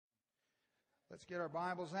Let's get our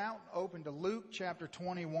Bibles out. Open to Luke chapter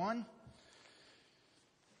 21.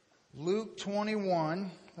 Luke 21.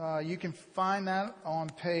 You can find that on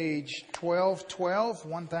page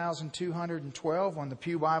 1212 on the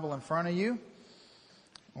Pew Bible in front of you.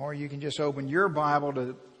 Or you can just open your Bible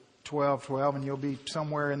to 1212 and you'll be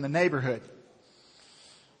somewhere in the neighborhood.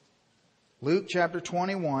 Luke chapter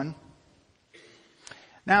 21.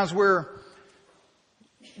 Now, as we're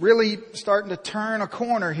really starting to turn a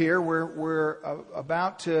corner here, we're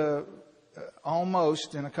about to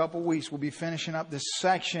almost in a couple weeks we'll be finishing up this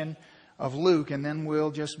section of Luke, and then we'll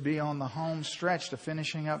just be on the home stretch to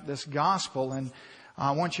finishing up this gospel. And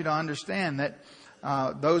I want you to understand that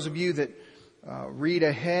those of you that read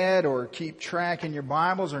ahead or keep track in your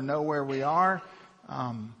Bibles or know where we are,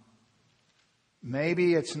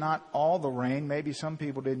 maybe it's not all the rain. Maybe some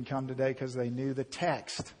people didn't come today because they knew the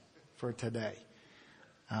text for today.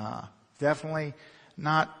 Definitely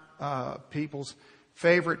not people's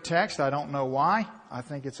favorite text. I don't know why. I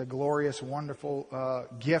think it's a glorious, wonderful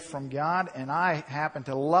gift from God, and I happen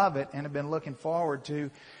to love it and have been looking forward to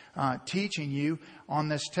teaching you on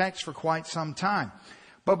this text for quite some time.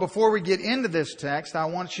 But before we get into this text, I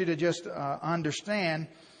want you to just understand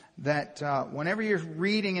that whenever you're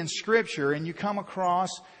reading in Scripture and you come across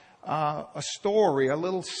a story, a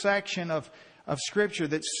little section of Scripture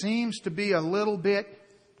that seems to be a little bit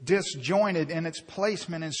disjointed in its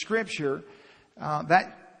placement in Scripture,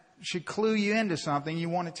 that should clue you into something. You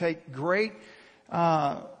want to take great,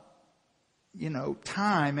 time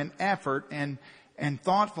and effort and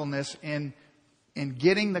thoughtfulness in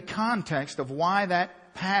getting the context of why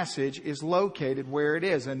that passage is located where it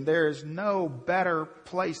is. And there is no better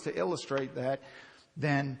place to illustrate that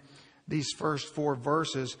than these first 4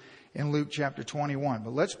 verses in Luke chapter 21.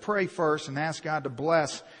 But let's pray first and ask God to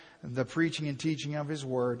bless the preaching and teaching of His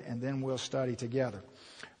Word, and then we'll study together.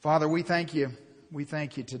 Father, we thank you. We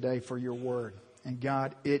thank you today for your Word. And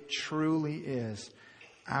God, it truly is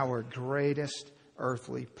our greatest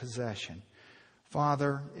earthly possession.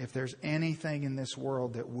 Father, if there's anything in this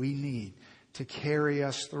world that we need to carry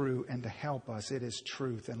us through and to help us, it is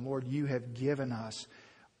truth. And Lord, you have given us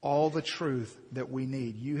all the truth that we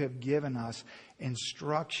need. You have given us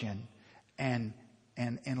instruction and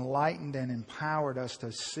enlightened and empowered us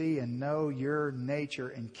to see and know your nature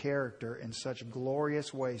and character in such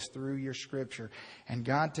glorious ways through your Scripture. And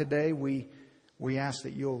God, today we ask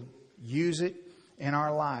that you'll use it in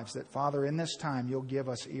our lives. That, Father, in this time you'll give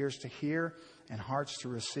us ears to hear and hearts to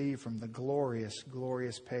receive from the glorious,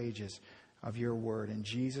 glorious pages of your Word. In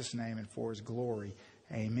Jesus' name and for His glory,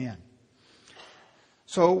 amen.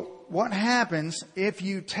 So what happens if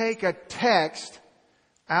you take a text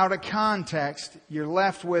out of context? You're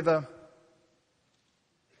left with a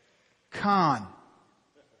con.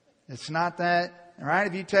 It's not that, right?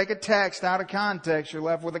 If you take a text out of context, you're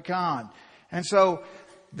left with a con. And so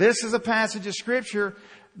this is a passage of Scripture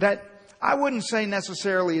that I wouldn't say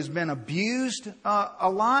necessarily has been abused a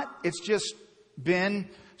lot. It's just been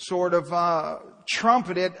sort of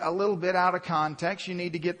trumpeted a little bit out of context. You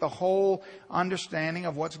need to get the whole understanding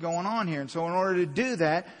of what's going on here. And so in order to do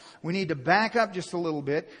that, we need to back up just a little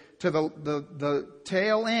bit to the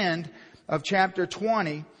tail end of chapter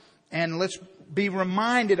 20. And let's be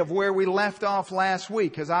reminded of where we left off last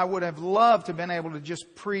week, because I would have loved to have been able to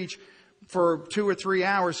just preach for 2 or 3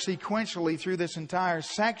 hours sequentially through this entire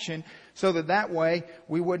section, so that way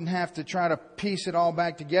we wouldn't have to try to piece it all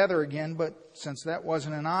back together again. But since that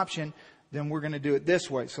wasn't an option, then we're going to do it this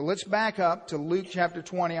way. So let's back up to Luke chapter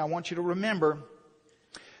 20. I want you to remember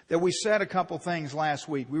that we said a couple things last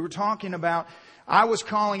week. We were talking about, I was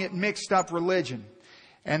calling it mixed up religion.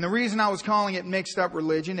 And the reason I was calling it mixed up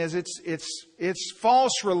religion is it's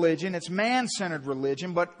false religion. It's man-centered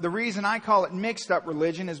religion. But the reason I call it mixed up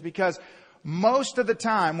religion is because most of the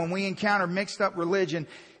time when we encounter mixed up religion,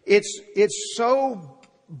 it's so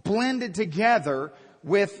blended together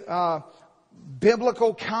with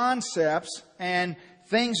biblical concepts and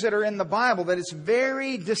things that are in the Bible that it's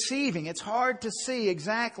very deceiving. It's hard to see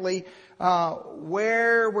exactly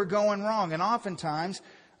where we're going wrong. And oftentimes,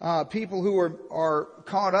 people who are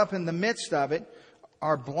caught up in the midst of it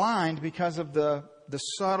are blind because of the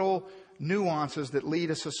subtle nuances that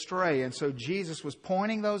lead us astray. And so Jesus was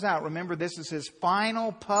pointing those out. Remember, this is His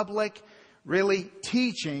final public, really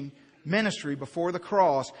teaching ministry before the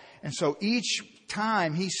cross. And so each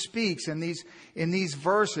time He speaks in these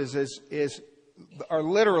verses are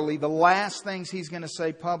literally the last things He's going to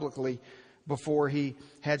say publicly before He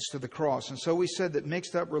heads to the cross. And so we said that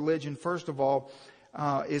mixed up religion, first of all,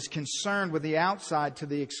 is concerned with the outside to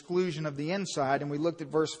the exclusion of the inside. And we looked at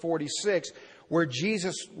verse 46, where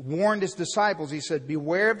Jesus warned His disciples. He said,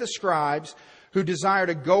 "Beware of the scribes who desire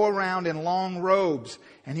to go around in long robes.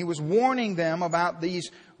 And he was warning them about these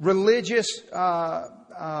religious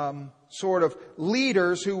sort of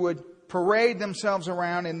leaders who would parade themselves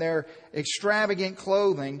around in their extravagant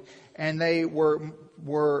clothing, and they were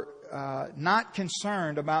not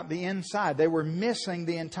concerned about the inside. They were missing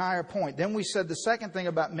the entire point. Then we said the second thing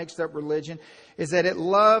about mixed up religion is that it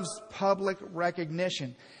loves public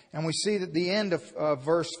recognition. And we see that the end of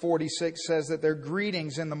verse 46 says that their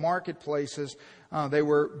greetings in the marketplaces, they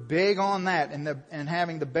were big on that and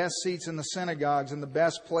having the best seats in the synagogues and the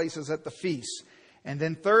best places at the feasts. And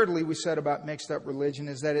then thirdly, we said about mixed up religion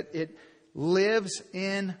is that it lives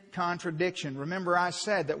in contradiction. Remember, I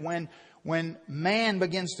said that when man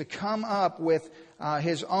begins to come up with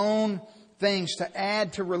his own things to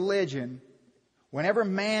add to religion, whenever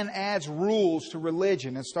man adds rules to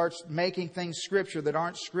religion and starts making things Scripture that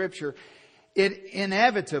aren't Scripture, it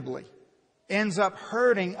inevitably ends up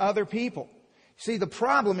hurting other people. See, the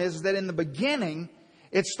problem is that in the beginning,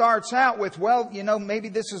 it starts out with, well, maybe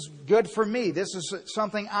this is good for me. This is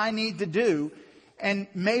something I need to do. And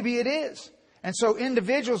maybe it is. And so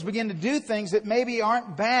individuals begin to do things that maybe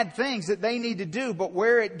aren't bad things that they need to do, but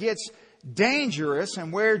where it gets dangerous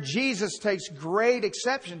and where Jesus takes great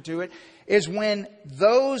exception to it is when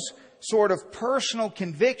those sort of personal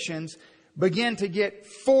convictions begin to get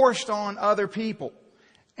forced on other people.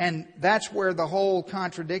 And that's where the whole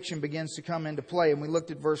contradiction begins to come into play. And we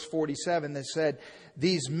looked at verse 47 that said,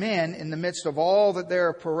 these men, in the midst of all that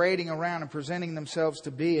they're parading around and presenting themselves to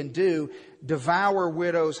be and do, devour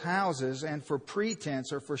widows' houses, and for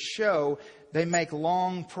pretense or for show, they make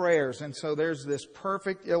long prayers. And so there's this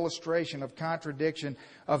perfect illustration of contradiction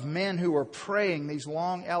of men who are praying these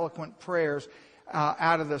long, eloquent prayers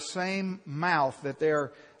out of the same mouth that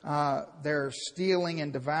they're stealing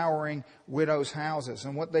and devouring widows' houses.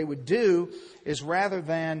 And what they would do is, rather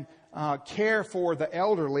than care for the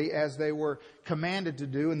elderly as they were commanded to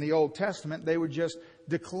do in the Old Testament, they would just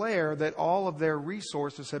declare that all of their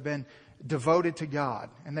resources have been devoted to God.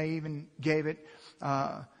 And they even gave it,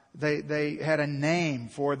 they had a name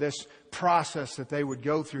for this process that they would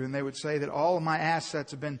go through. And they would say that all of my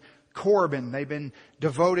assets have been Corban. They've been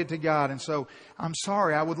devoted to God. And so, I'm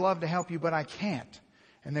sorry, I would love to help you, but I can't.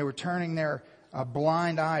 And they were turning their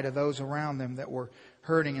blind eye to those around them that were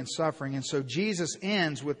hurting and suffering. And so Jesus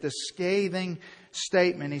ends with this scathing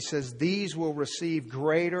statement. He says, these will receive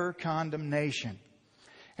greater condemnation.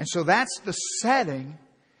 And so that's the setting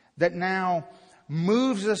that now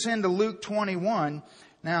moves us into Luke 21.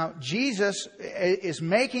 Now, Jesus is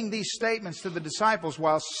making these statements to the disciples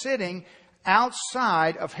while sitting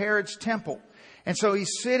outside of Herod's temple. And so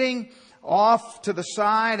he's sitting off to the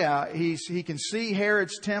side. He can see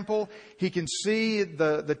Herod's temple. He can see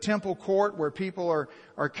the temple court where people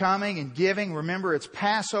are coming and giving. Remember, it's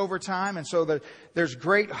Passover time, and so there's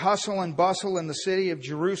great hustle and bustle in the city of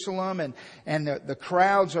Jerusalem, and the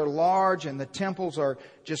crowds are large, and the temples are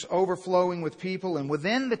just overflowing with people. And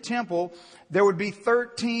within the temple, there would be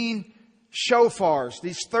 13 shofars,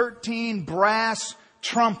 these 13 brass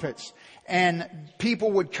trumpets. And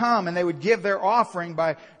people would come and they would give their offering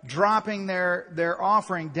by dropping their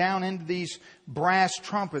offering down into these brass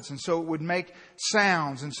trumpets. And so it would make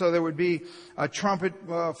sounds. And so there would be a trumpet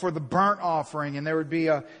for the burnt offering. And there would be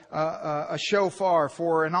a shofar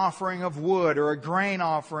for an offering of wood or a grain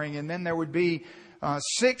offering. And then there would be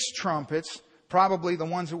 6 trumpets, probably the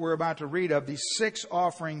ones that we're about to read of, these 6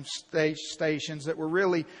 offering stations that were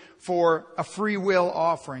really for a free will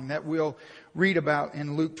offering that we'll read about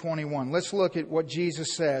in Luke 21. Let's look at what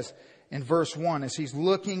Jesus says in verse 1 as he's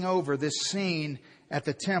looking over this scene at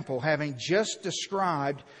the temple, having just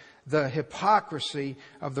described the hypocrisy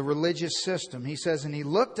of the religious system. He says, and he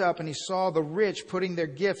looked up and he saw the rich putting their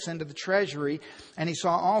gifts into the treasury, and he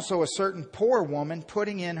saw also a certain poor woman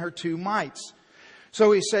putting in her 2 mites.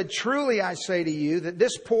 So he said, truly I say to you that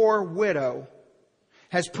this poor widow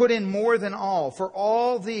has put in more than all, for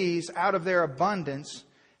all these out of their abundance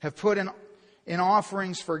have put in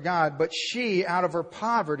offerings for God, but she out of her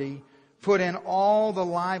poverty put in all the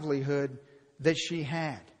livelihood that she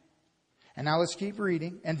had. And now let's keep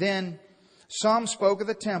reading. And then some spoke of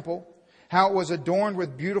the temple, how it was adorned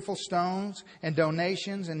with beautiful stones and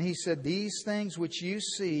donations. And he said, these things which you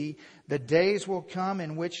see, the days will come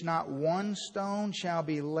in which not one stone shall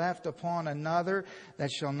be left upon another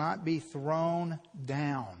that shall not be thrown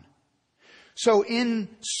down. So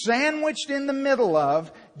sandwiched in the middle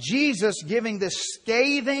of Jesus giving this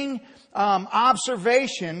scathing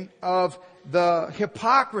observation of the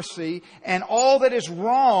hypocrisy and all that is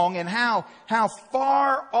wrong and how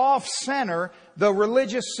far off center the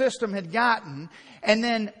religious system had gotten. And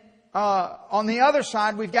then on the other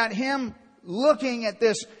side, we've got him looking at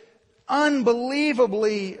this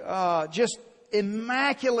unbelievably, just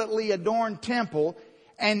immaculately adorned temple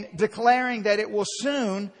and declaring that it will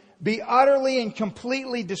soon be utterly and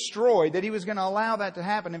completely destroyed, that he was going to allow that to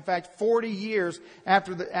happen. In fact, 40 years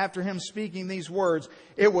after him speaking these words,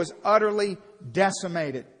 it was utterly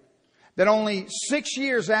decimated. That only 6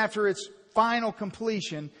 years after its final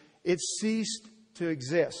completion, it ceased to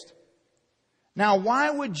exist. Now,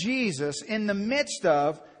 why would Jesus, in the midst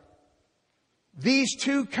of these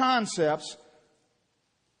two concepts,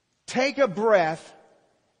 take a breath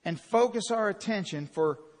and focus our attention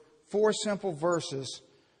for 4 simple verses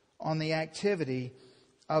on the activity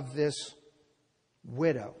of this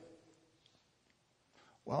widow?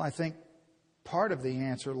 Well, I think part of the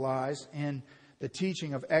answer lies in the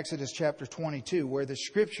teaching of Exodus chapter 22, where the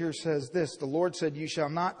Scripture says this: the Lord said, "You shall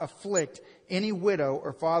not afflict any widow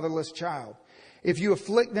or fatherless child. If you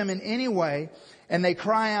afflict them in any way, and they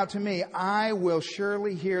cry out to me, I will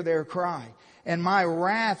surely hear their cry, and my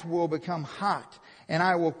wrath will become hot. And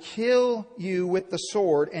I will kill you with the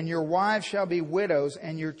sword, and your wives shall be widows,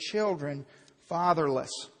 and your children fatherless."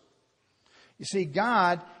 You see,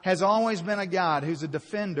 God has always been a God who's a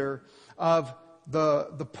defender of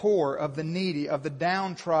the poor, of the needy, of the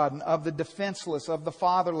downtrodden, of the defenseless, of the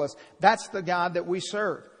fatherless. That's the God that we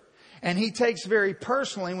serve. And He takes very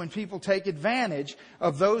personally when people take advantage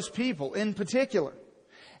of those people in particular.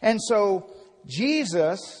 And so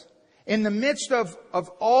Jesus, in the midst of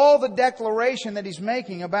all the declaration that He's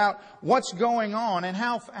making about what's going on and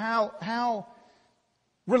how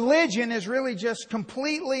religion has really just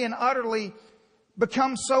completely and utterly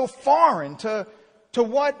become so foreign to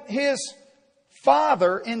what His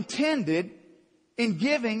Father intended in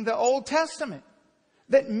giving the Old Testament.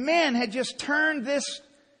 That men had just turned this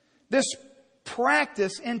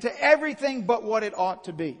practice into everything but what it ought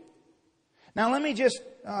to be. Now let me just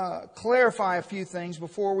clarify a few things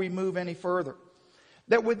before we move any further.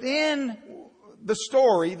 That within the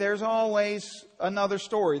story, there's always another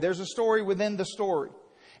story. There's a story within the story.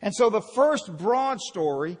 And so the first broad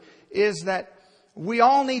story is that we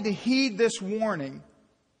all need to heed this warning,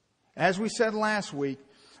 as we said last week,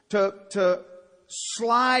 to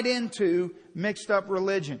slide into mixed up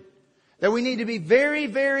religion. That we need to be very,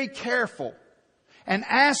 very careful and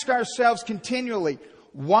ask ourselves continually,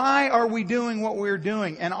 why are we doing what we're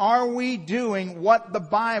doing? And are we doing what the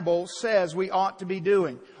Bible says we ought to be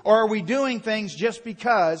doing? Or are we doing things just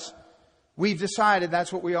because we've decided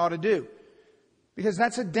that's what we ought to do? Because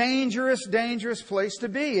that's a dangerous, dangerous place to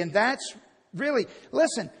be. And that's really,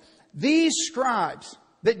 listen, these scribes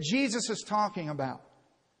that Jesus is talking about,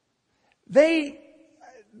 they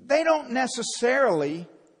don't necessarily,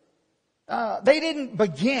 they didn't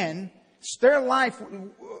begin, their life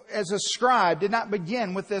as a scribe did not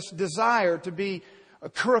begin with this desire to be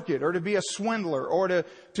crooked or to be a swindler or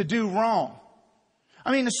to do wrong.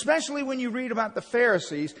 I mean, especially when you read about the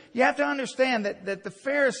Pharisees, you have to understand that the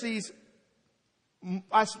Pharisees,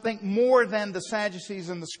 I think more than the Sadducees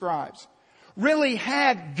and the scribes, really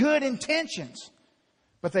had good intentions,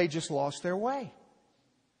 but they just lost their way.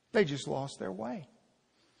 They just lost their way.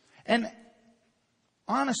 And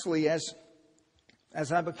honestly,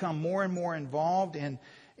 as I become more and more involved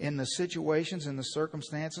in the situations and the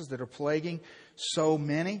circumstances that are plaguing so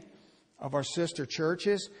many of our sister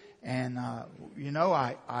churches, and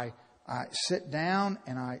I sit down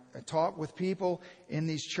and I talk with people in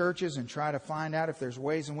these churches and try to find out if there's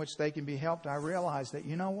ways in which they can be helped, I realize that,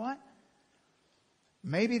 you know what?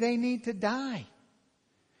 Maybe they need to die.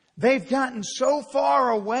 They've gotten so far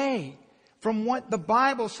away from what the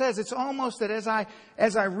Bible says. It's almost that as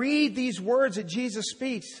I read these words that Jesus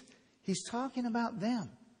speaks, He's talking about them.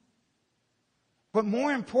 But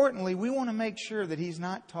more importantly, we want to make sure that He's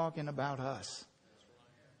not talking about us.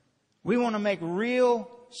 We want to make real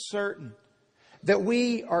certain that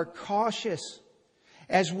we are cautious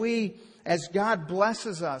as God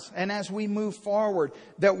blesses us and as we move forward,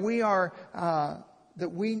 that we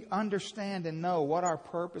understand and know what our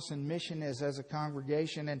purpose and mission is as a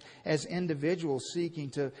congregation and as individuals seeking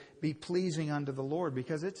to be pleasing unto the Lord,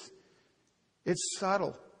 because it's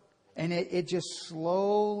subtle and it just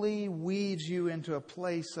slowly weaves you into a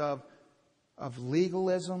place of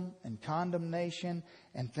legalism and condemnation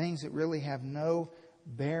and things that really have no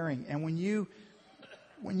bearing. And when you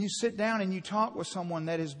sit down and you talk with someone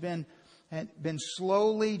that has been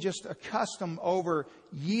slowly just accustomed over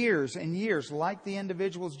years and years, like the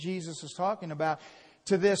individuals Jesus is talking about,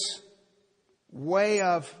 to this way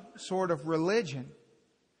of sort of religion,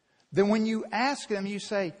 then when you ask them, you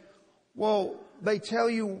say, well, they tell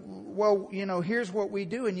you, well, here's what we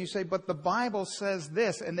do. And you say, but the Bible says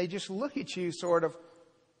this. And they just look at you sort of,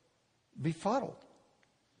 befuddled.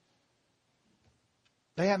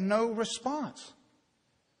 They have no response.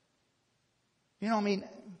 You know, I mean,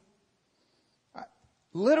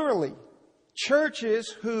 literally, churches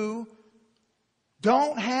who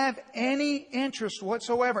don't have any interest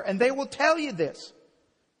whatsoever, and they will tell you this.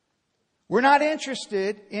 We're not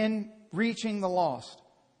interested in reaching the lost.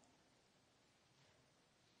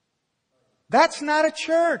 That's not a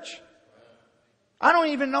church. I don't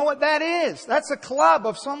even know what that is. That's a club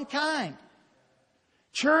of some kind.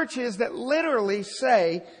 Churches that literally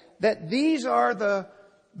say that these are the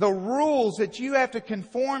rules that you have to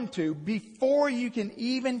conform to before you can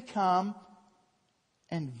even come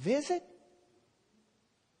and visit.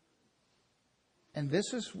 And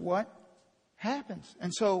this is what happens.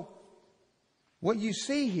 And so what you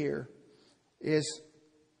see here is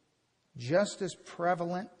just as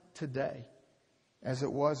prevalent today as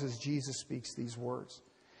it was as Jesus speaks these words.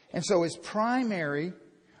 And so his primary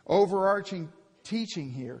overarching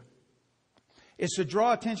teaching here is to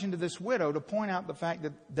draw attention to this widow, to point out the fact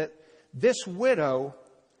that this widow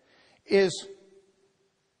is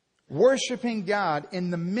worshiping God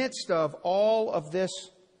in the midst of all of this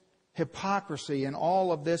hypocrisy and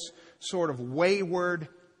all of this sort of wayward,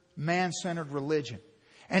 man-centered religion.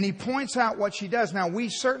 And he points out what she does. Now, we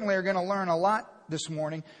certainly are going to learn a lot this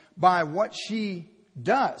morning by what she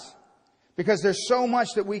does, because there's so much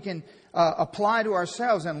that we can apply to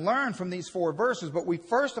ourselves and learn from these 4 verses. But we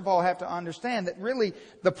first of all have to understand that really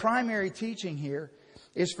the primary teaching here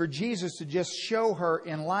is for Jesus to just show her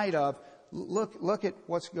in light of, look at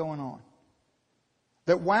what's going on.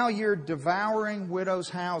 That while you're devouring widows'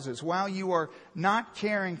 houses, while you are not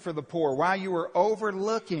caring for the poor, while you are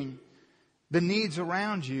overlooking the needs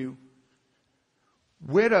around you,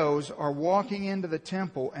 widows are walking into the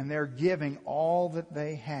temple and they're giving all that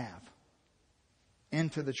they have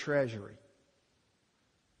into the treasury.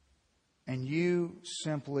 And you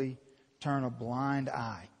simply turn a blind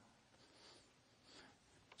eye.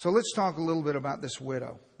 So let's talk a little bit about this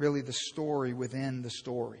widow, really the story within the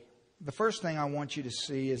story. The first thing I want you to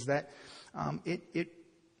see is that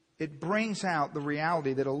it brings out the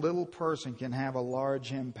reality that a little person can have a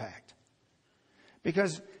large impact.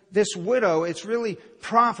 Because this widow, it's really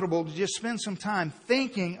profitable to just spend some time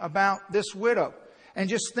thinking about this widow and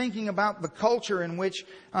just thinking about the culture in which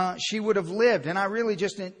she would have lived. And I really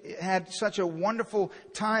just had such a wonderful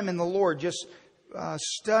time in the Lord, just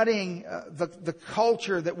studying the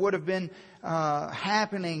culture that would have been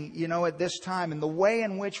happening, at this time, and the way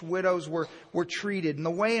in which widows were treated, and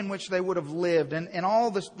the way in which they would have lived, and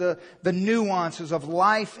all the nuances of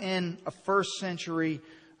life in a first century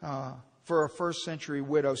for a first century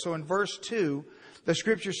widow. So in verse 2, the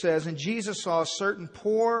scripture says, "And Jesus saw a certain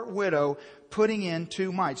poor widow putting in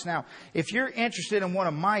 2 mites." Now, if you're interested in what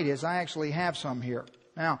a mite is, I actually have some here.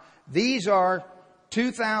 Now, these are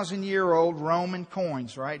 2,000-year-old Roman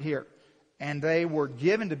coins right here. And they were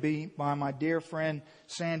given to me by my dear friend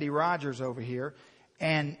Sandy Rogers over here.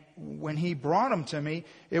 And when he brought them to me,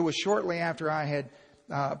 it was shortly after I had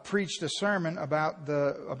preached a sermon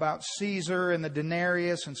about Caesar and the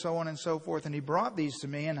denarius and so on and so forth. And he brought these to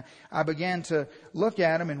me, and I began to look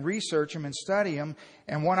at them and research them and study them.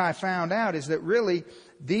 And what I found out is that really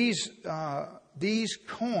these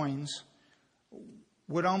coins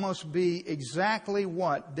would almost be exactly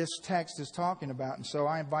what this text is talking about. And so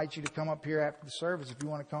I invite you to come up here after the service if you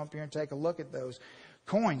want to come up here and take a look at those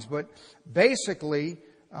coins. But basically,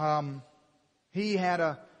 he had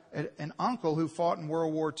an uncle who fought in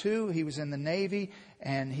World War II. He was in the Navy,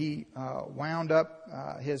 and he wound up,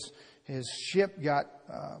 his ship got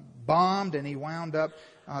bombed, and he wound up,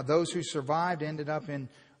 those who survived ended up in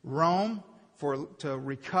Rome to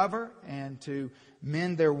recover and to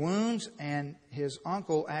mend their wounds. And his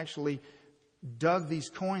uncle actually dug these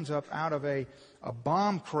coins up out of a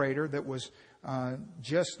bomb crater that was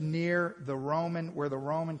just near where the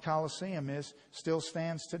Roman Colosseum still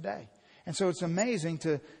stands today. And so it's amazing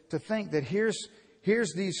to think that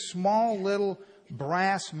here's these small little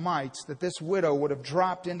brass mites that this widow would have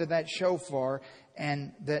dropped into that shofar,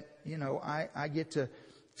 and that, I get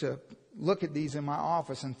to look at these in my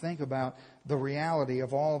office and think about the reality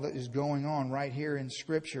of all that is going on right here in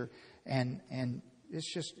Scripture. And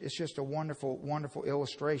it's just a wonderful, wonderful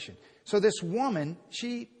illustration. So this woman,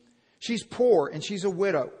 she's poor and she's a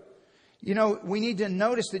widow. We need to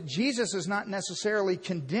notice that Jesus is not necessarily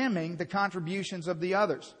condemning the contributions of the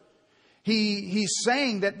others. He's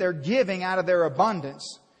saying that they're giving out of their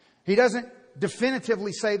abundance. He doesn't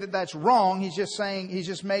definitively say that that's wrong. He's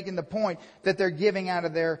just making the point that they're giving out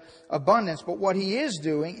of their abundance. But what he is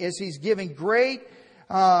doing is he's giving great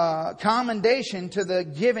commendation to the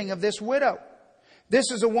giving of this widow. This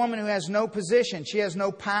is a woman who has no position. She has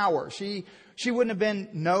no power. She wouldn't have been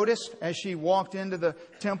noticed as she walked into the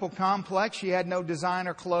temple complex. She had no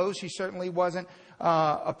designer clothes. She certainly wasn't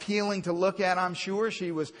appealing to look at, I'm sure.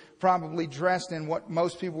 She was probably dressed in what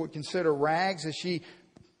most people would consider rags as she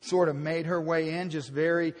sort of made her way in just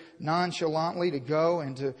very nonchalantly to go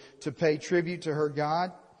and to pay tribute to her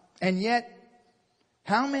God. And yet,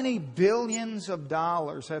 how many billions of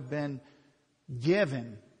dollars have been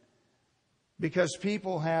given because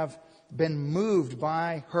people have been moved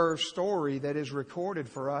by her story that is recorded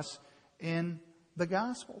for us in the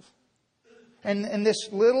Gospels? And this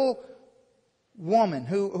little woman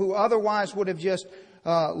who otherwise would have just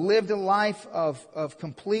lived a life of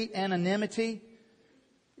complete anonymity,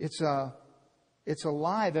 it's a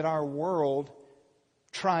lie that our world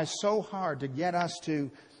tries so hard to get us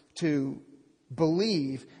to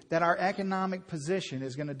believe that our economic position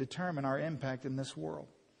is going to determine our impact in this world.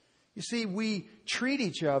 You see, we treat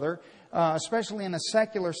each other, especially in a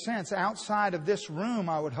secular sense, outside of this room,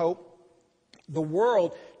 I would hope. The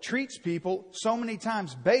world treats people so many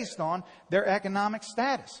times based on their economic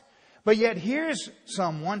status. But yet here's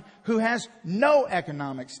someone who has no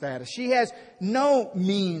economic status. She has no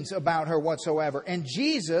means about her whatsoever. And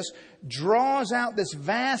Jesus draws out this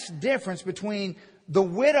vast difference between the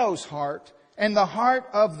widow's heart and the heart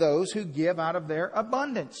of those who give out of their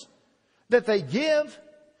abundance. That they give,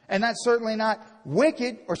 and that's certainly not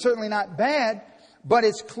wicked or certainly not bad, but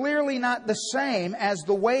it's clearly not the same as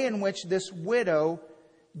the way in which this widow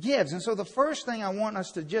gives. And so the first thing I want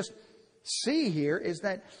us to just see here is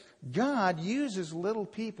that God uses little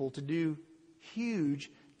people to do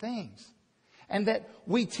huge things. And that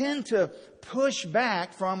we tend to push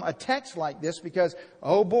back from a text like this because,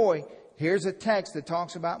 oh boy, here's a text that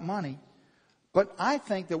talks about money. But I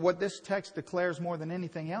think that what this text declares more than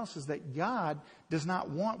anything else is that God does not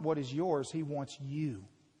want what is yours. He wants you.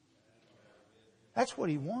 That's what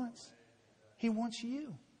He wants. He wants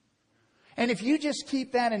you. And if you just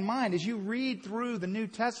keep that in mind, as you read through the New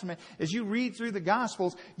Testament, as you read through the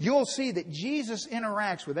Gospels, you'll see that Jesus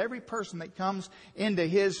interacts with every person that comes into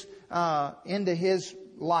His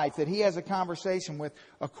life, that He has a conversation with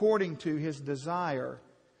according to His desire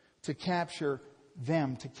to capture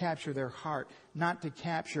them, to capture their heart, not to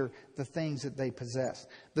capture the things that they possess.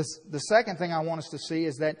 The second thing I want us to see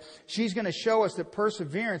is that she's going to show us that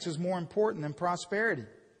perseverance is more important than prosperity.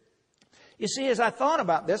 You see, as I thought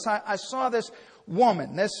about this, I saw this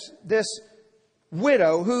woman, this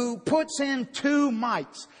widow who puts in 2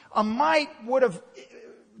 mites. A mite would have,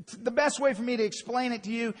 the best way for me to explain it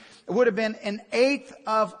to you, it would have been 1/8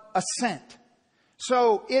 of a cent.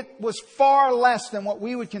 So it was far less than what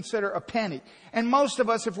we would consider a penny. And most of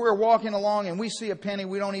us, if we're walking along and we see a penny,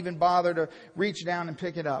 we don't even bother to reach down and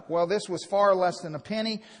pick it up. Well, this was far less than a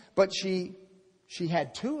penny, but she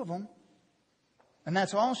had 2 of them. And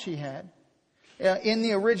that's all she had. In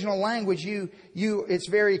the original language, it's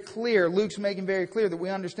very clear. Luke's making very clear that we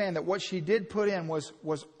understand that what she did put in was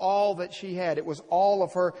all that she had. It was all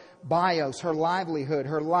of her bios, her livelihood,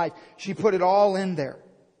 her life. She put it all in there.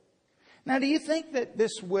 Now, do you think that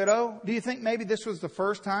this widow, do you think maybe this was the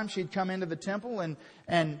first time she'd come into the temple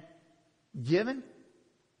and given?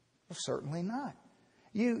 Well, certainly not.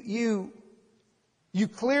 You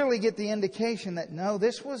clearly get the indication that no,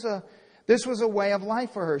 this was a way of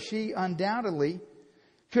life for her. She undoubtedly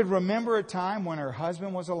could remember a time when her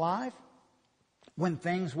husband was alive, when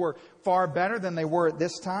things were far better than they were at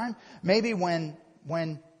this time. Maybe when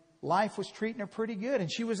life was treating her pretty good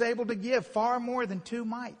and she was able to give far more than 2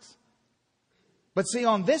 mites. But see,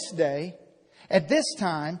 on this day, at this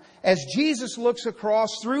time, as Jesus looks across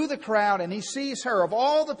through the crowd and He sees her, of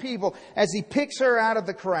all the people, as He picks her out of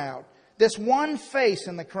the crowd, this one face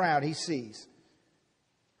in the crowd He sees,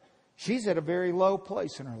 she's at a very low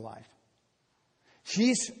place in her life.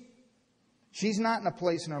 She's not in a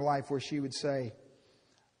place in her life where she would say,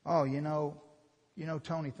 oh, you know,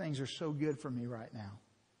 Tony, things are so good for me right now.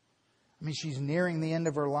 I mean, she's nearing the end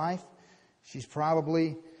of her life. She's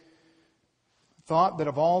probably thought that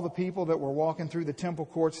of all the people that were walking through the temple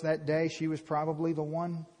courts that day, she was probably the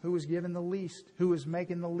one who was given the least, who was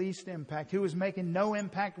making the least impact, who was making no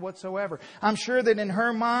impact whatsoever. I'm sure that in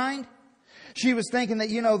her mind, she was thinking that,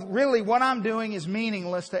 really what I'm doing is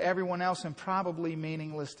meaningless to everyone else and probably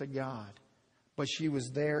meaningless to God. But she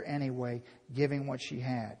was there anyway, giving what she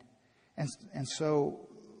had. And so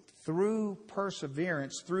through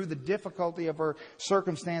perseverance, through the difficulty of her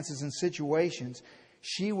circumstances and situations,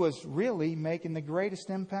 she was really making the greatest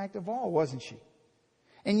impact of all, wasn't she?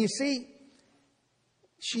 And you see,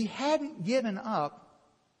 she hadn't given up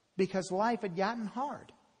because life had gotten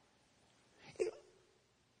hard.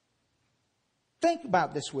 Think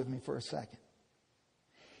about this with me for a second.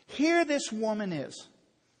 Here this woman is,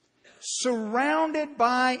 surrounded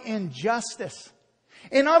by injustice.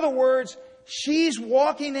 In other words, she's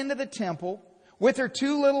walking into the temple with her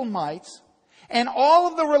two little mites, and all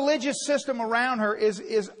of the religious system around her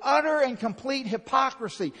is utter and complete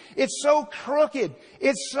hypocrisy. It's so crooked.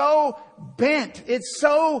 It's so bent. It's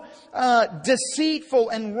so deceitful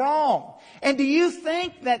and wrong. And do you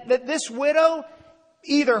think that this widow,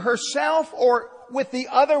 either herself or with the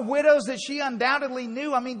other widows that she undoubtedly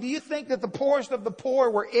knew, do you think that the poorest of the poor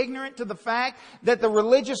were ignorant to the fact that the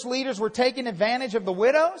religious leaders were taking advantage of the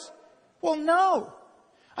widows? Well, no.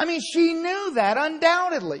 She knew that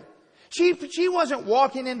undoubtedly. She wasn't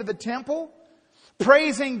walking into the temple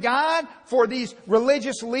praising God for these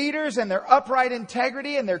religious leaders and their upright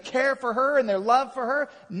integrity and their care for her and their love for her.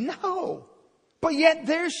 No. But yet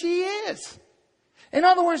there she is. In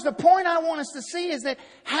other words, the point I want us to see is that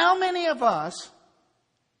how many of us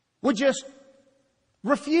would just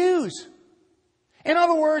refuse? In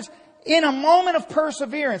other words, in a moment of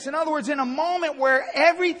perseverance, in other words, in a moment where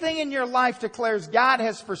everything in your life declares God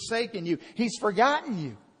has forsaken you, He's forgotten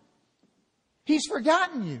you. He's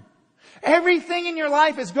forgotten you. Everything in your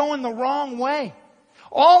life is going the wrong way.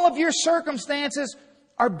 All of your circumstances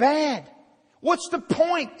are bad. What's the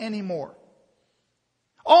point anymore?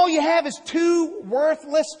 All you have is two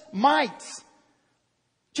worthless mites.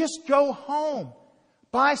 Just go home,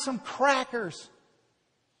 buy some crackers,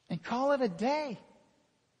 and call it a day.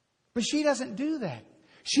 But she doesn't do that.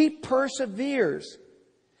 She perseveres.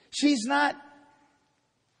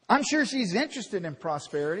 I'm sure she's interested in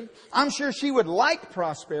prosperity. I'm sure she would like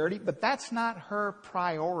prosperity, but that's not her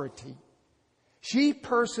priority. She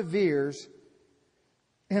perseveres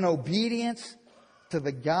in obedience to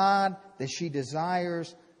the God that she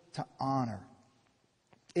desires to honor.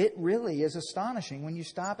 It really is astonishing when you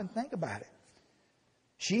stop and think about it.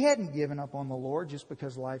 She hadn't given up on the Lord just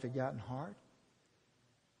because life had gotten hard.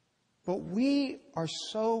 But we are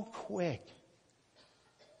so quick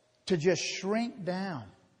to just shrink down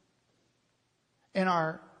in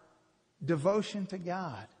our devotion to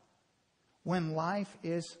God when life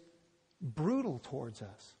is brutal towards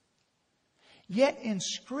us. Yet in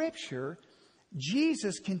Scripture,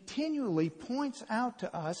 Jesus continually points out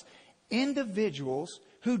to us individuals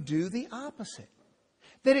who do the opposite.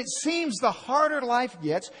 That it seems the harder life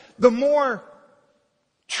gets, the more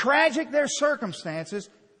tragic their circumstances,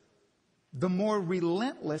 the more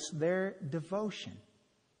relentless their devotion.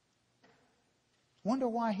 Wonder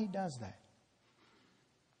why He does that.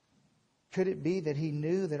 Could it be that He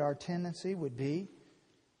knew that our tendency would be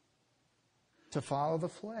to follow the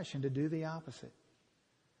flesh and to do the opposite?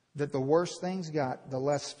 That the worse things got, the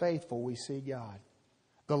less faithful we see God.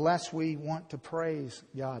 The less we want to praise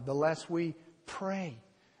God. The less we pray.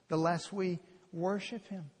 The less we worship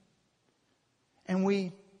Him. And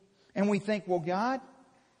we think, well, God,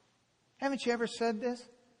 haven't you ever said this?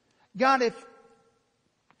 God,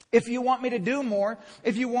 if you want me to do more,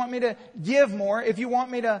 if you want me to give more, if you want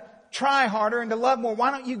me to try harder and to love more,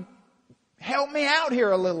 why don't you help me out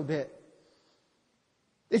here a little bit?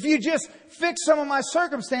 If you just fix some of my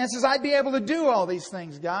circumstances, I'd be able to do all these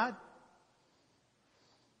things, God.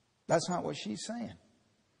 That's not what she's saying.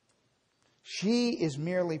 She is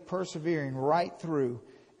merely persevering right through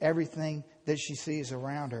everything that she sees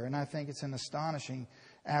around her. And I think it's an astonishing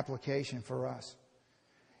application for us.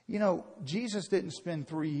 You know, Jesus didn't spend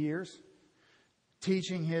 3 years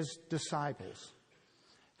teaching His disciples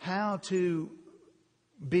how to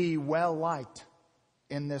be well liked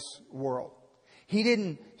in this world. He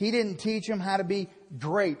didn't teach them how to be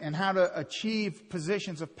great and how to achieve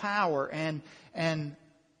positions of power and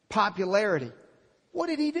popularity. What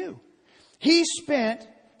did He do? He spent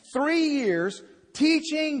 3 years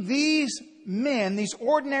teaching these men, these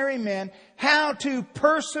ordinary men, how to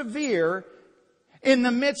persevere in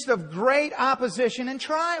the midst of great opposition and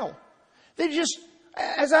trial.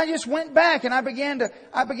 As I just went back and I began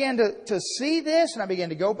to see this, and I began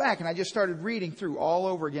to go back and I just started reading through all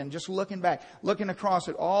over again, just looking back, looking across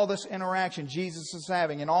at all this interaction Jesus is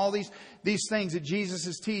having and all these things that Jesus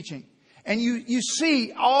is teaching. And you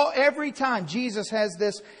see every time Jesus has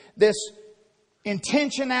this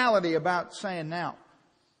intentionality about saying, now,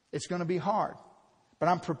 it's going to be hard. But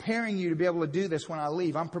I'm preparing you to be able to do this when I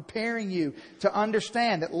leave. I'm preparing you to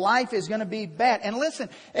understand that life is going to be bad. And listen,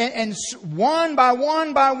 and one by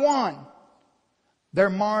one, they're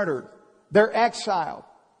martyred. They're exiled.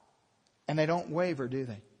 And they don't waver, do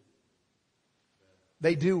they?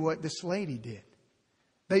 They do what this lady did.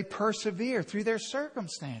 They persevere through their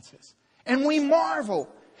circumstances. And we marvel.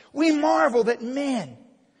 We marvel that men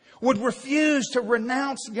would refuse to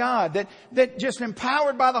renounce God, that just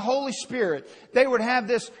empowered by the Holy Spirit, they would have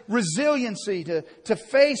this resiliency to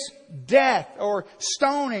face death or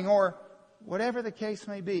stoning or whatever the case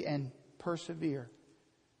may be and persevere.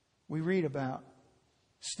 We read about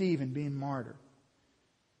Stephen being martyred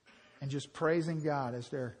and just praising God as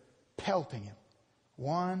they're pelting him.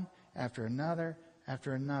 One after another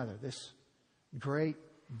after another. This great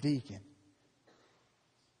deacon.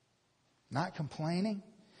 Not complaining,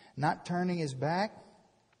 not turning his back.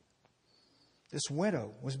 This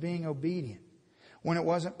widow was being obedient when it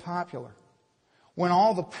wasn't popular. When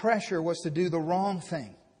all the pressure was to do the wrong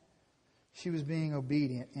thing. She was being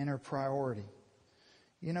obedient in her priority.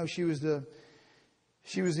 You know, she was the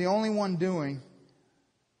only one doing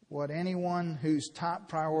what anyone whose top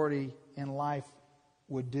priority in life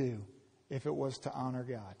would do if it was to honor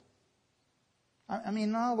God. I mean,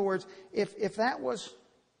 in other words, if that was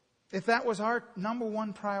our number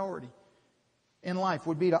one priority in life,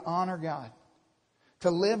 would be to honor God,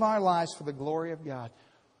 to live our lives for the glory of God.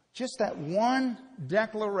 Just that one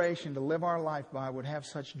declaration to live our life by would have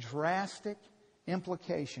such drastic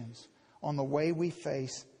implications on the way we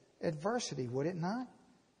face adversity, would it not?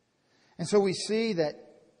 And so we see that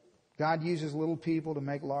God uses little people to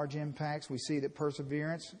make large impacts. We see that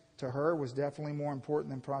perseverance to her was definitely more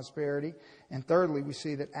important than prosperity. And thirdly, we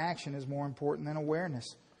see that action is more important than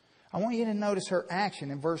awareness. I want you to notice her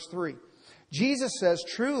action in verse 3. Jesus says,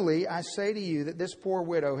 "Truly, I say to you that this poor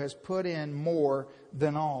widow has put in more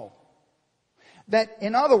than all." That,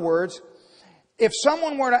 in other words, if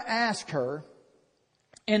someone were to ask her,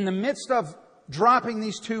 in the midst of dropping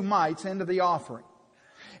these 2 mites into the offering,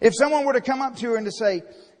 if someone were to come up to her and to say,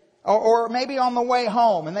 or maybe on the way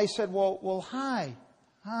home, and they said, well, hi,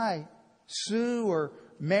 Sue or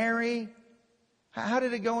Mary, how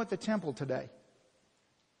did it go at the temple today?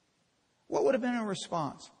 What would have been her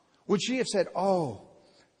response? Would she have said, "Oh,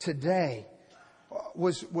 today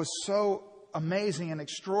was so amazing and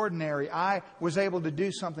extraordinary. I was able to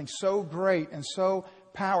do something so great and so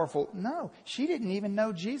powerful"? No, she didn't even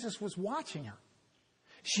know Jesus was watching her.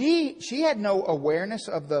 She had no awareness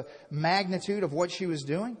of the magnitude of what she was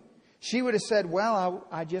doing. She would have said, "Well,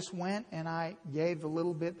 I just went and I gave the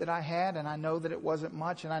little bit that I had, and I know that it wasn't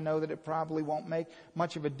much, and I know that it probably won't make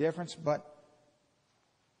much of a difference, but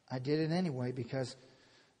I did it anyway because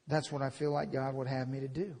that's what I feel like God would have me to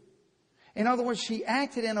do." In other words, she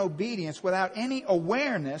acted in obedience without any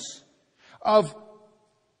awareness of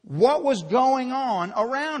what was going on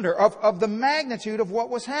around her, of the magnitude of what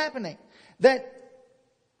was happening. That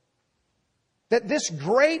this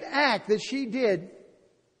great act that she did,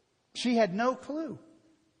 she had no clue,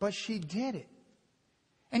 but she did it.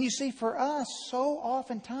 And you see, for us, so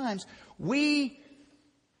oftentimes, we,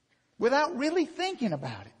 without really thinking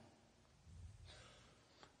about it,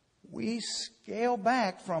 we scale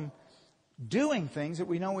back from doing things that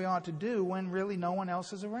we know we ought to do when really no one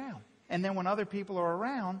else is around. And then when other people are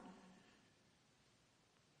around,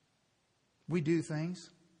 we do things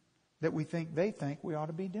that we think they think we ought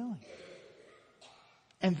to be doing.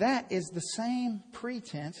 And that is the same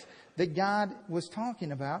pretense that God was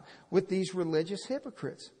talking about with these religious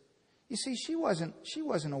hypocrites. You see, she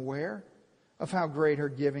wasn't aware of how great her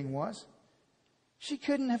giving was. She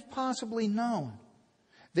couldn't have possibly known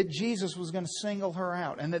that Jesus was going to single her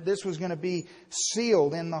out and that this was going to be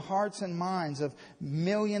sealed in the hearts and minds of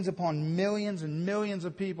millions upon millions and millions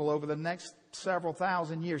of people over the next several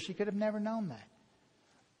thousand years. She could have never known that.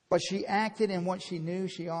 But she acted in what she knew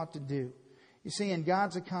she ought to do. You see, in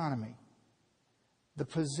God's economy, the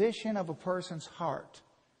position of a person's heart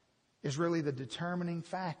is really the determining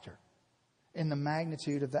factor in the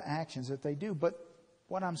magnitude of the actions that they do. But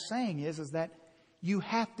what I'm saying is that you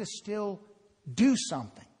have to still do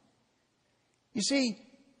something. You see,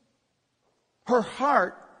 her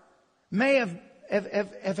heart may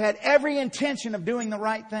have had every intention of doing the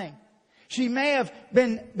right thing. She may have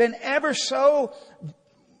been ever so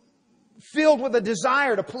filled with a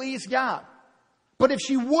desire to please God. But if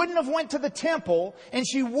she wouldn't have went to the temple and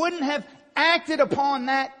she wouldn't have acted upon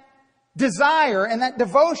that desire and that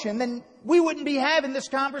devotion, then we wouldn't be having this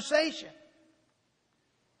conversation.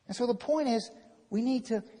 And so the point is, we need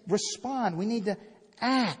to respond. We need to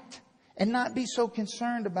act and not be so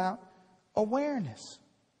concerned about awareness.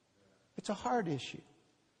 It's a hard issue.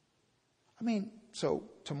 I mean, so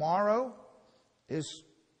tomorrow is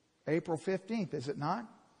April 15th, is it not?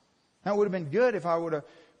 Now, it would have been good if I would have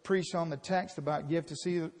preached on the text about give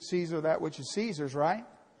to Caesar that which is Caesar's, right?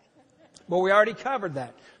 But we already covered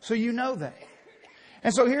that. So you know that.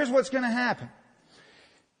 And so here's what's going to happen.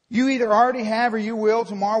 You either already have or you will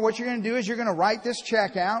tomorrow. What you're going to do is you're going to write this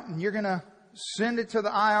check out and you're going to send it to the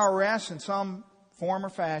IRS in some form or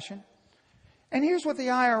fashion. And here's what the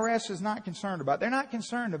IRS is not concerned about. They're not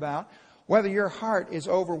concerned about whether your heart is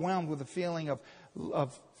overwhelmed with a feeling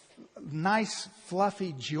of nice,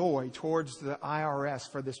 fluffy joy towards the IRS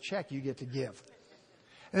for this check you get to give.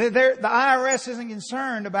 The IRS isn't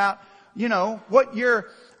concerned about, what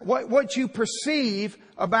you perceive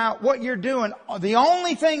about what you're doing. The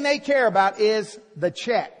only thing they care about is the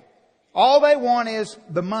check. All they want is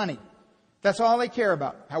the money. That's all they care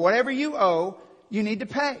about. Whatever you owe, you need to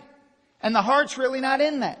pay. And the heart's really not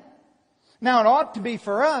in that. Now, it ought to be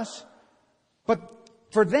for us, but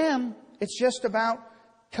for them, it's just about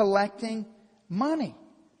collecting money.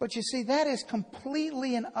 But you see, that is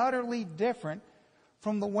completely and utterly different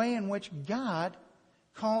from the way in which God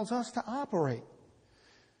calls us to operate.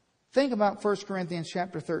 Think about 1 Corinthians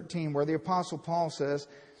chapter 13, where the Apostle Paul says,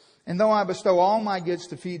 "And though I bestow all my goods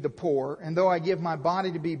to feed the poor, and though I give my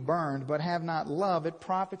body to be burned, but have not love, it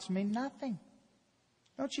profits me nothing."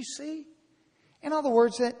 Don't you see? In other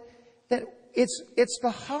words, that it's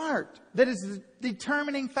the heart that is the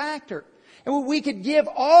determining factor. And we could give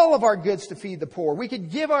all of our goods to feed the poor. We could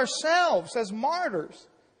give ourselves as martyrs.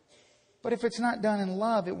 But if it's not done in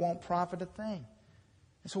love, it won't profit a thing.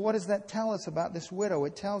 And so what does that tell us about this widow?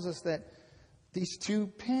 It tells us that these 2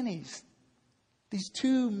 pennies, these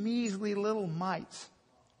 2 measly little mites,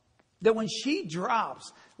 that when she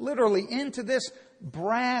drops literally into this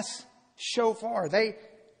brass shofar, they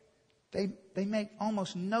make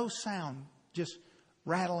almost no sound, just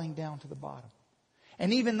rattling down to the bottom.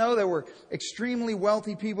 And even though there were extremely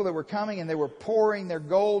wealthy people that were coming and they were pouring their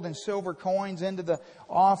gold and silver coins into the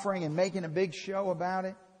offering and making a big show about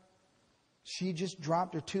it, she just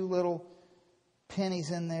dropped her 2 little pennies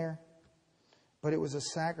in there. But it was a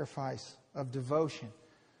sacrifice of devotion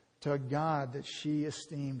to a God that she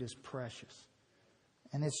esteemed as precious.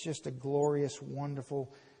 And it's just a glorious,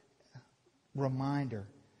 wonderful reminder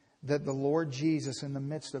that the Lord Jesus, in the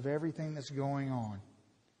midst of everything that's going on,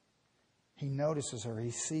 He notices her, He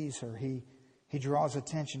sees her, He draws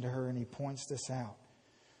attention to her, and He points this out.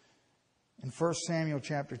 In 1 Samuel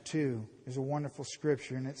chapter 2, there's a wonderful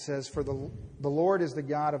scripture, and it says, "For the Lord is the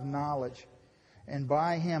God of knowledge, and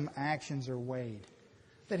by Him actions are weighed."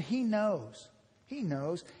 That He knows. He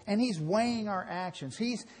knows. And He's weighing our actions.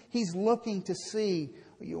 He's looking to see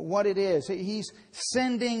what it is. He's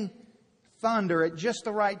sending thunder at just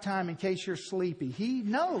the right time in case you're sleepy. He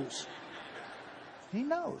knows. He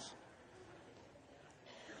knows.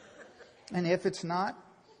 And if it's not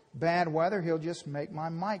bad weather, He'll just make my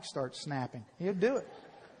mic start snapping. He'll do it.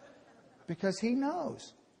 Because He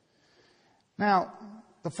knows. Now,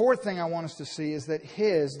 the fourth thing I want us to see is that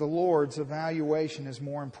His, the Lord's, evaluation is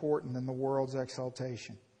more important than the world's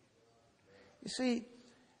exaltation. You see,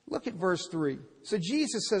 look at verse 3. So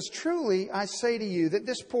Jesus says, "Truly I say to you that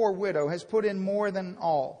this poor widow has put in more than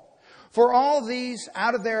all. For all these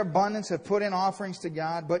out of their abundance have put in offerings to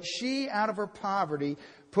God, but she out of her poverty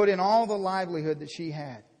put in all the livelihood that she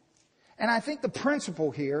had." And I think the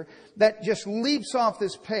principle here that just leaps off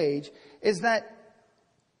this page is that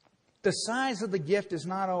the size of the gift is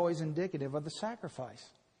not always indicative of the sacrifice.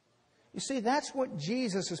 You see, that's what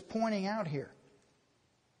Jesus is pointing out here.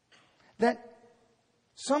 That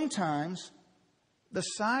sometimes the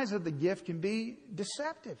size of the gift can be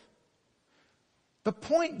deceptive. The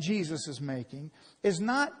point Jesus is making is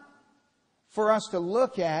not for us to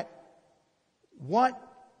look at what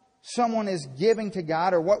someone is giving to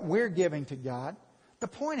God or what we're giving to God. The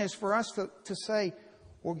point is for us to say,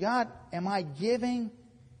 "Well, God, am I giving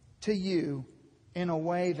to you in a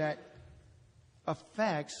way that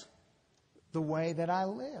affects the way that I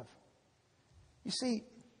live?" You see,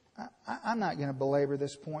 I'm not going to belabor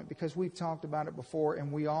this point because we've talked about it before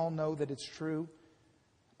and we all know that it's true.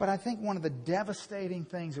 But I think one of the devastating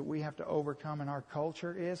things that we have to overcome in our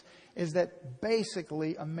culture is that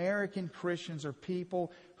basically American Christians are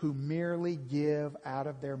people who merely give out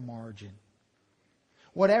of their margin.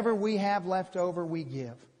 Whatever we have left over, we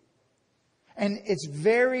give. And it's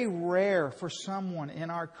very rare for someone in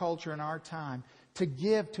our culture, in our time, to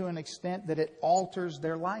give to an extent that it alters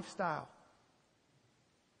their lifestyle.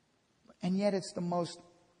 And yet it's the most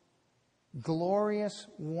glorious,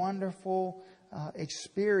 wonderful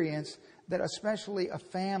experience that especially a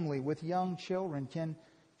family with young children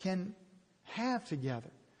can have together.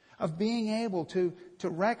 Of being able to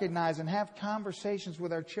recognize and have conversations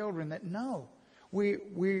with our children that no, we're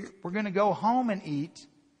going to go home and eat.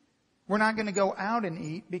 We're not going to go out and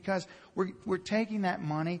eat because we're taking that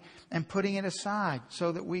money and putting it aside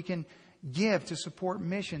so that we can give to support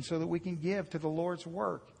mission, so that we can give to the Lord's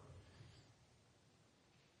work.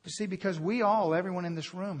 You see, because everyone in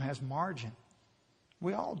this room has margin.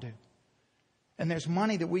 We all do. And there's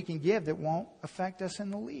money that we can give that won't affect us in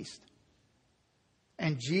the least.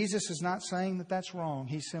 And Jesus is not saying that that's wrong.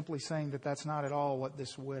 He's simply saying that that's not at all what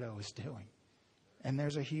this widow is doing. And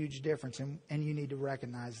there's a huge difference. And you need to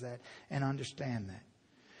recognize that and understand that.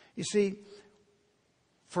 You see,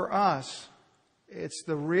 for us, it's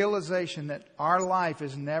the realization that our life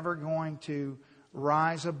is never going to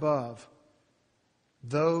rise above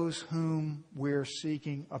those whom we're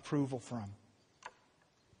seeking approval from.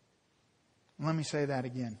 Let me say that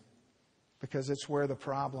again, because it's where the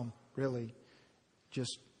problem really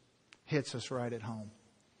just hits us right at home.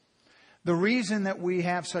 The reason that we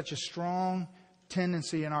have such a strong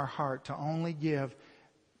tendency in our heart to only give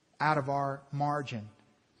out of our margin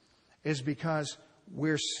is because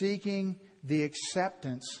we're seeking the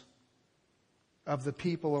acceptance of the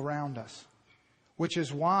people around us, which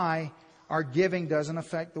is why our giving doesn't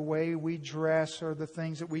affect the way we dress or the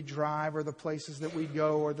things that we drive or the places that we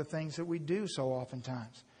go or the things that we do so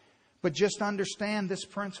oftentimes. But just understand this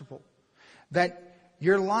principle, that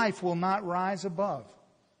your life will not rise above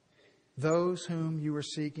those whom you are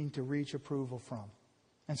seeking to reach approval from.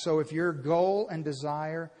 And so if your goal and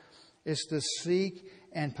desire is to seek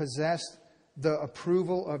and possess the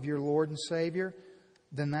approval of your Lord and Savior,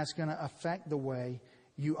 then that's going to affect the way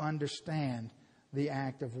you understand the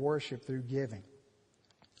act of worship through giving.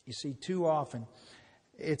 You see, too often,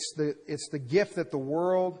 it's the gift that the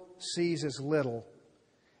world sees as little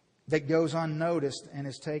that goes unnoticed and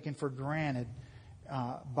is taken for granted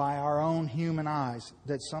by our own human eyes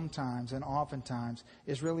that sometimes and oftentimes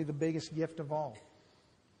is really the biggest gift of all.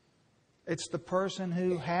 It's the person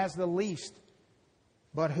who has the least,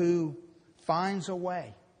 but who finds a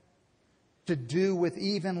way to do with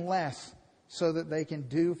even less so that they can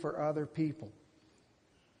do for other people.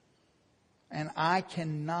 And I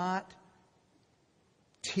cannot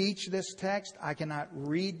teach this text. I cannot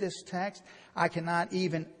read this text. I cannot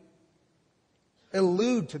even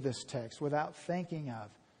allude to this text without thinking of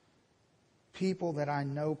people that I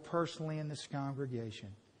know personally in this congregation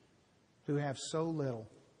who have so little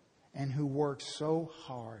and who work so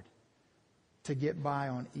hard to get by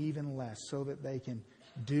on even less so that they can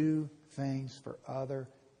do things for other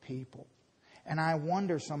people. And I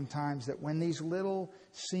wonder sometimes that when these little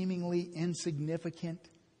seemingly insignificant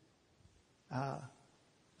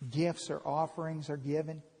gifts or offerings are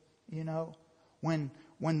given, you know, when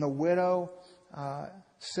the widow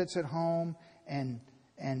sits at home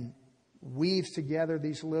and weaves together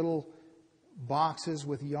these little boxes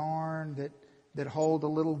with yarn that hold a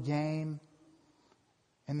little game,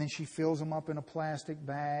 and then she fills them up in a plastic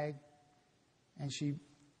bag and she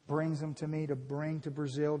brings them to me to bring to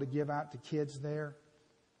Brazil to give out to kids there.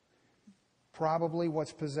 Probably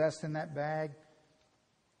what's possessed in that bag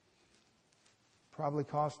probably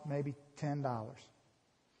cost maybe $10.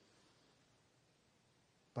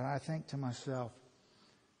 But I think to myself,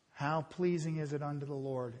 how pleasing is it unto the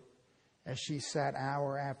Lord as she sat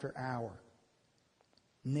hour after hour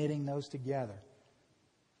knitting those together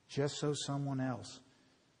just so someone else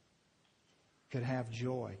could have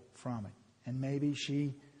joy from it. And maybe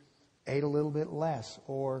she ate a little bit less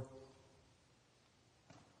or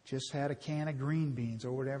just had a can of green beans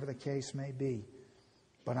or whatever the case may be.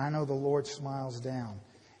 But I know the Lord smiles down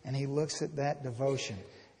and He looks at that devotion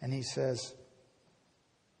and He says,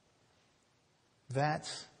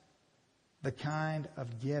 that's the kind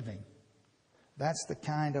of giving. That's the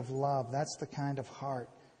kind of love. That's the kind of heart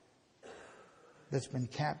that's been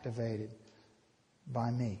captivated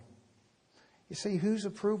by me. You see, whose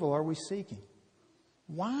approval are we seeking?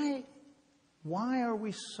 Why are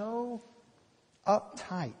we so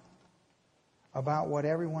uptight about what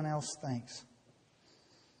everyone else thinks?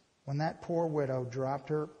 When that poor widow dropped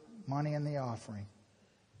her money in the offering,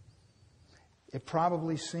 it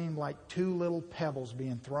probably seemed like two little pebbles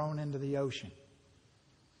being thrown into the ocean.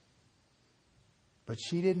 But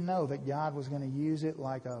she didn't know that God was going to use it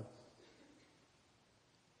like a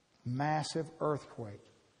massive earthquake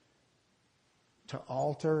to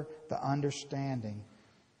alter the understanding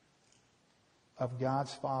of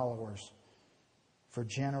God's followers for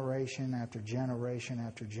generation after generation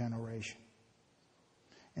after generation.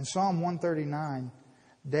 In Psalm 139,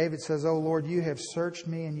 David says, "O Lord, you have searched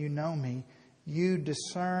me and you know me. You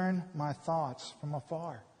discern my thoughts from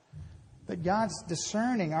afar." That God's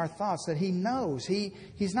discerning our thoughts, that He knows.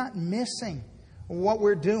 He's not missing what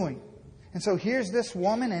we're doing. And so here's this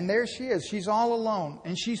woman, and there she is. She's all alone,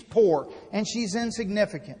 and she's poor, and she's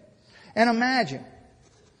insignificant. And imagine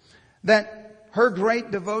that her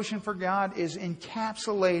great devotion for God is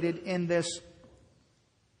encapsulated in this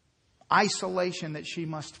isolation that she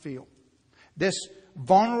must feel. This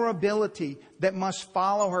vulnerability that must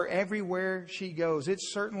follow her everywhere she goes. It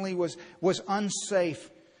certainly was unsafe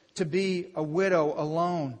to be a widow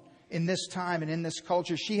alone in this time and in this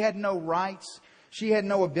culture. She had no rights. She had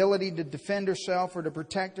no ability to defend herself or to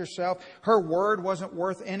protect herself. Her word wasn't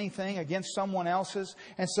worth anything against someone else's.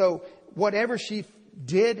 And so whatever she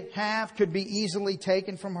did have could be easily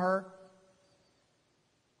taken from her.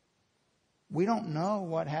 We don't know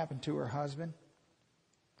what happened to her husband.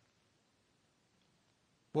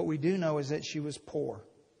 What we do know is that she was poor.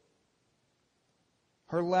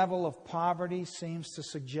 Her level of poverty seems to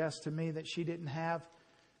suggest to me that she didn't have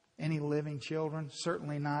any living children.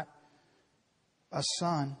 Certainly not a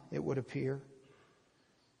son, it would appear.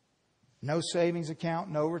 No savings account,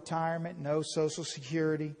 no retirement, no Social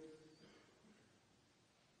Security.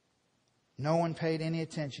 No one paid any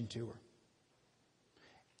attention to her.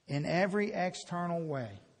 In every external way,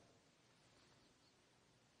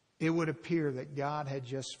 it would appear that God had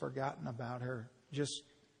just forgotten about her, just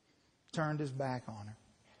turned His back on her.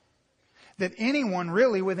 That anyone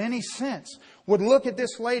really with any sense would look at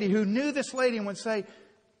this lady who knew this lady and would say,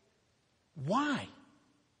 why?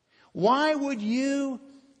 Why would you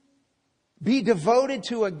be devoted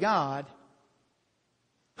to a God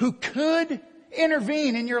who could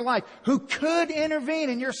intervene in your life, who could intervene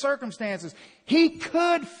in your circumstances? He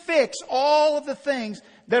could fix all of the things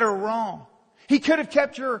that are wrong. He could have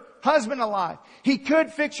kept your husband alive. He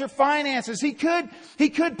could fix your finances. He could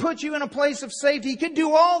put you in a place of safety. He could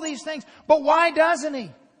do all these things. But why doesn't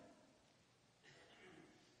He?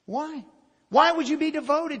 Why? Why would you be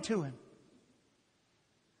devoted to Him?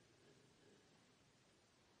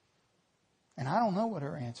 And I don't know what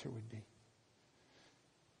her answer would be.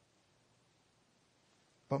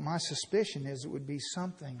 But my suspicion is it would be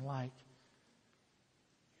something like,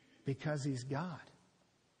 because He's God.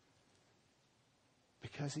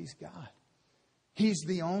 Because He's God. He's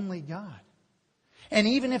the only God. And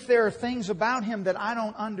even if there are things about Him that I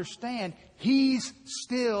don't understand, He's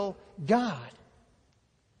still God.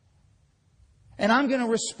 And I'm going to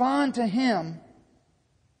respond to Him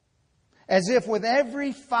as if with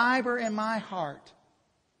every fiber in my heart,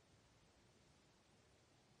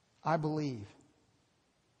 I believe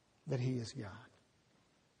that He is God.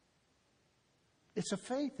 It's a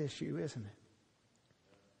faith issue, isn't it?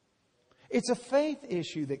 It's a faith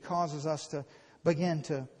issue that causes us to begin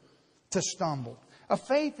to stumble. A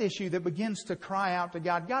faith issue that begins to cry out to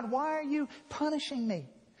God, God, why are you punishing me?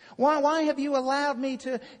 Why have you allowed me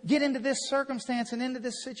to get into this circumstance and into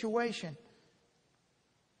this situation?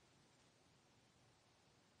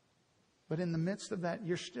 But in the midst of that,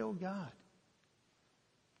 you're still God.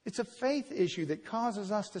 It's a faith issue that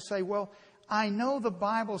causes us to say, well, I know the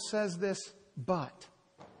Bible says this, but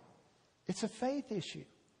it's a faith issue.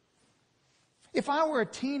 If I were a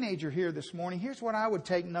teenager here this morning, here's what I would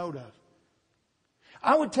take note of.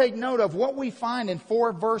 I would take note of what we find in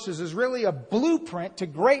 4 verses is really a blueprint to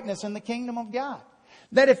greatness in the kingdom of God.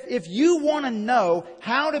 That if you want to know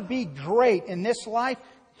how to be great in this life,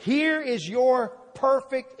 here is your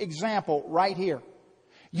perfect example right here.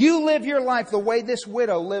 You live your life the way this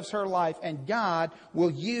widow lives her life, and God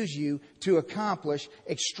will use you to accomplish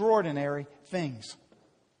extraordinary things.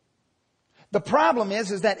 The problem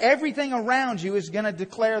is that everything around you is going to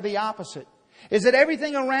declare the opposite. Is that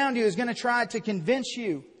everything around you is going to try to convince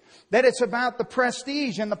you that it's about the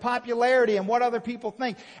prestige and the popularity and what other people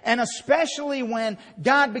think. And especially when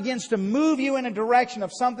God begins to move you in a direction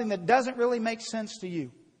of something that doesn't really make sense to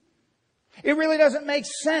you. It really doesn't make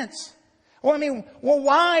sense. Well,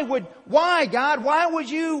 why God? Why would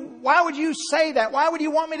you say that? Why would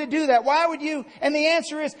you want me to do that? Why would you? And the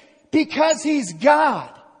answer is because He's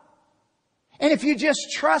God. And if you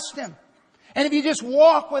just trust Him, and if you just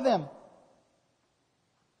walk with Him,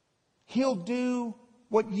 He'll do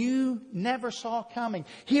what you never saw coming.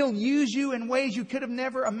 He'll use you in ways you could have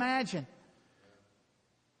never imagined.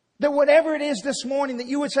 That whatever it is this morning that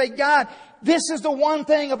you would say, God, this is the one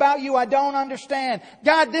thing about you I don't understand.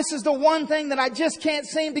 God, this is the one thing that I just can't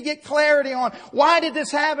seem to get clarity on. Why did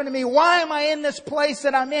this happen to me? Why am I in this place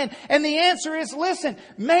that I'm in? And the answer is, listen,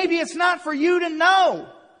 maybe it's not for you to know.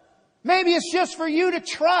 Maybe it's just for you to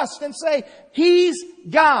trust and say, He's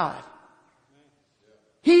God.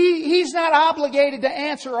 He's not obligated to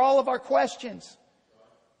answer all of our questions.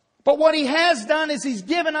 But what He has done is He's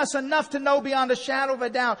given us enough to know beyond a shadow of a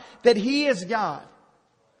doubt that He is God.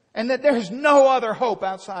 And that there's no other hope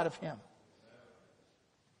outside of Him.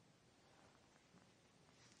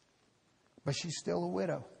 But she's still a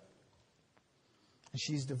widow. And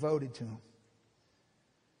she's devoted to Him.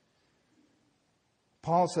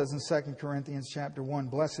 Paul says in 2 Corinthians chapter 1,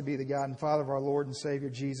 "Blessed be the God and Father of our Lord and Savior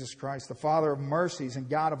Jesus Christ, the Father of mercies and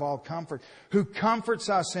God of all comfort, who comforts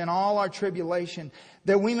us in all our tribulation,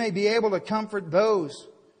 that we may be able to comfort those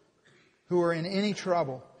who are in any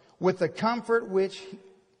trouble with the comfort which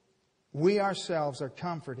we ourselves are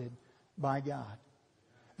comforted by God."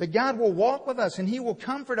 That God will walk with us and He will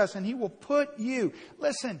comfort us and He will put you.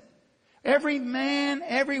 Listen, every man,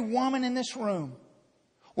 every woman in this room,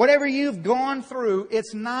 whatever you've gone through,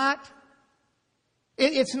 it's not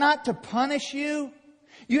to punish you.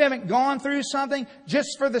 You haven't gone through something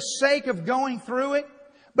just for the sake of going through it.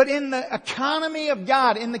 But in the economy of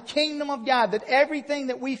God, in the kingdom of God, that everything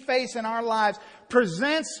that we face in our lives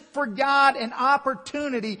presents for God an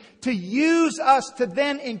opportunity to use us to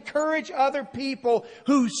then encourage other people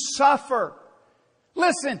who suffer.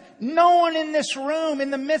 Listen, no one in this room,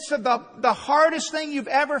 in the midst of the hardest thing you've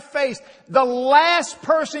ever faced, the last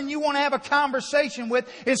person you want to have a conversation with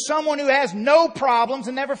is someone who has no problems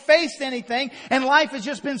and never faced anything, and life has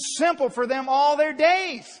just been simple for them all their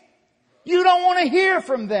days. You don't want to hear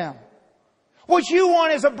from them. What you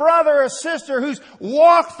want is a brother or a sister who's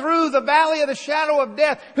walked through the valley of the shadow of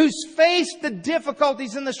death, who's faced the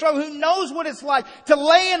difficulties and the struggle, who knows what it's like to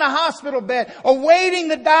lay in a hospital bed, awaiting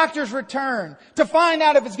the doctor's return, to find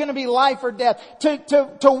out if it's going to be life or death,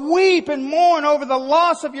 to weep and mourn over the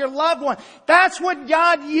loss of your loved one. That's what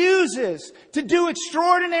God uses to do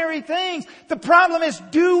extraordinary things. The problem is,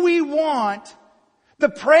 do we want the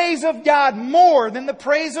praise of God more than the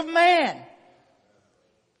praise of man?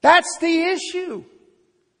 That's the issue.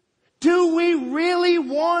 Do we really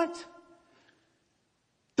want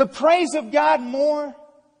the praise of God more?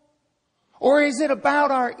 Or is it about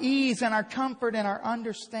our ease and our comfort and our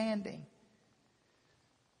understanding?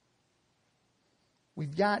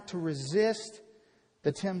 We've got to resist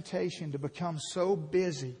the temptation to become so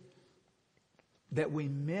busy that we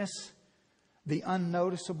miss the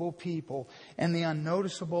unnoticeable people and the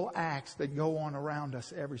unnoticeable acts that go on around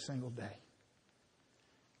us every single day.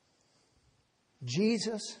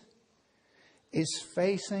 Jesus is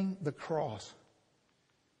facing the cross.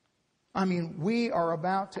 I mean, we are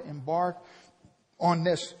about to embark on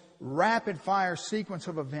this rapid fire sequence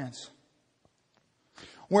of events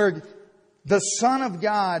where the Son of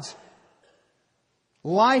God's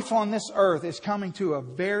life on this earth is coming to a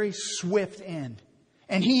very swift end.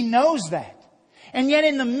 And He knows that. And yet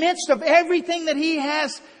in the midst of everything that He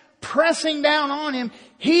has pressing down on Him,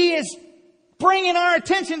 He is bringing our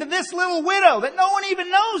attention to this little widow that no one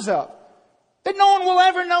even knows of. That no one will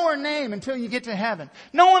ever know her name until you get to heaven.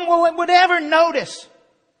 No one would ever notice.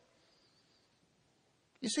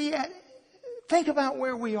 You see, think about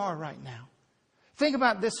where we are right now. Think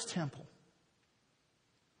about this temple.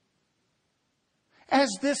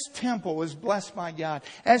 As this temple is blessed by God,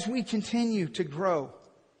 as we continue to grow,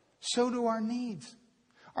 so do our needs.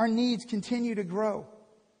 Our needs continue to grow.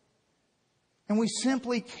 And we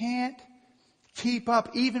simply can't keep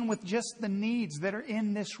up even with just the needs that are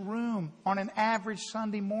in this room on an average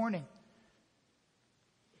Sunday morning.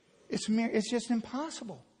 It's just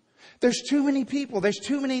impossible. There's too many people. There's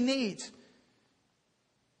too many needs.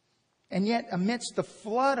 And yet, amidst the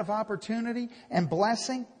flood of opportunity and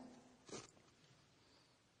blessing,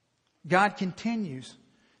 God continues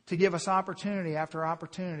to give us opportunity after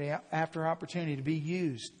opportunity after opportunity to be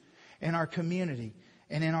used in our community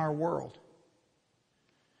and in our world.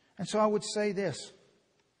 And so I would say this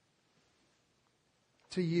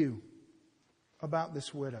to you about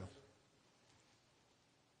this widow.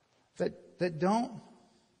 That don't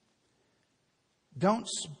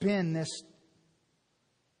spin this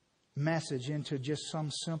message into just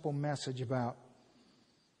some simple message about,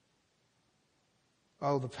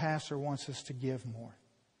 oh, the pastor wants us to give more.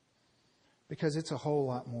 Because it's a whole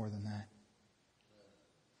lot more than that.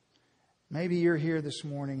 Maybe you're here this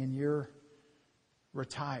morning and you're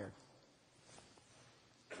retired.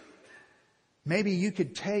 Maybe you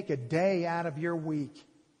could take a day out of your week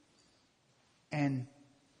and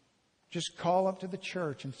just call up to the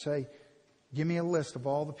church and say, give me a list of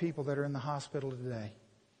all the people that are in the hospital today.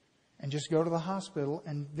 And just go to the hospital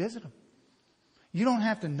and visit them. You don't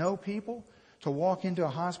have to know people to walk into a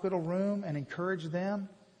hospital room and encourage them,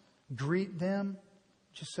 greet them.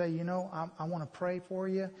 Just say, I want to pray for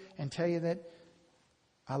you and tell you that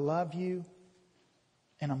I love you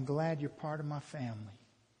and I'm glad you're part of my family.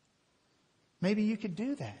 Maybe you could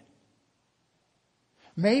do that.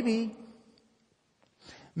 Maybe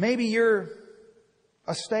you're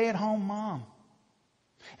a stay-at-home mom.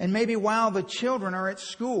 And maybe while the children are at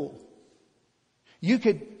school, you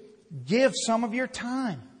could give some of your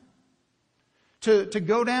time to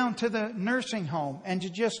go down to the nursing home and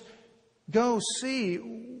to just go see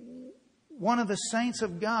one of the saints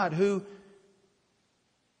of God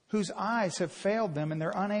whose eyes have failed them and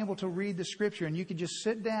they're unable to read the Scripture. And you could just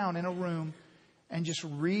sit down in a room and just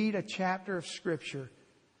read a chapter of Scripture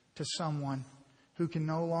to someone who can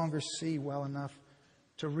no longer see well enough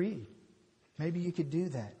to read. Maybe you could do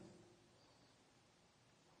that.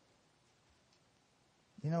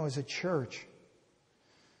 You know, as a church,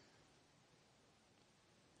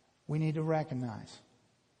 we need to recognize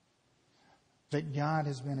that God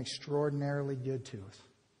has been extraordinarily good to us.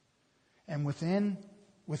 And within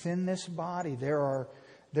this body, there are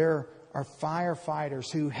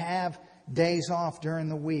firefighters who have days off during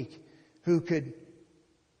the week who could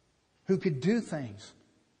do things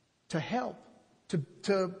to help,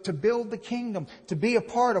 to build the kingdom, to be a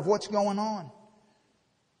part of what's going on.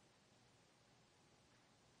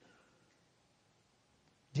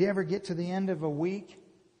 Do you ever get to the end of a week?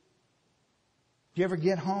 Do you ever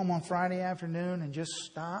get home on Friday afternoon and just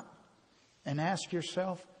stop and ask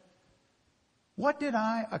yourself, what did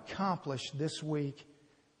I accomplish this week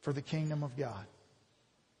for the kingdom of God?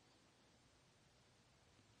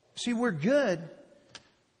 See, we're good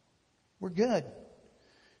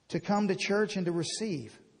to come to church and to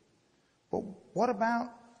receive. But what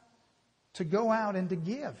about to go out and to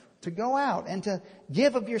give? To go out and to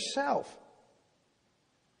give of yourself.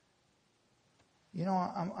 You know,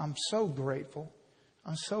 I'm so grateful.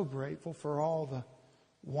 I'm so grateful for all the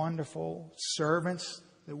wonderful servants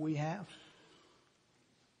that we have.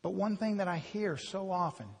 But one thing that I hear so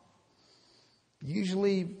often,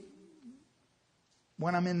 usually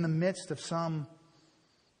when I'm in the midst of some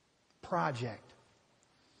project,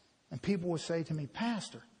 and people will say to me,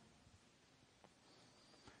 Pastor,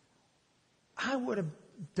 I would have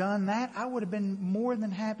done that. I would have been more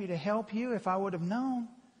than happy to help you if I would have known.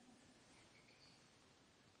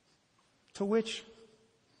 To which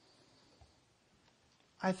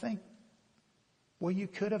I think, well, you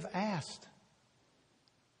could have asked.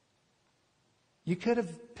 You could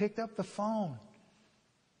have picked up the phone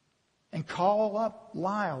and call up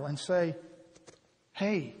Lyle and say,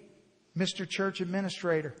 hey, Mr. Church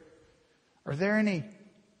Administrator, are there any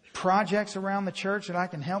projects around the church that I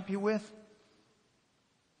can help you with?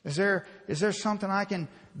 Is there something I can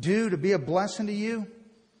do to be a blessing to you?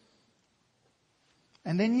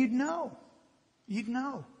 And then you'd know. You'd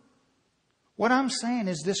know. What I'm saying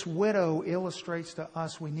is this widow illustrates to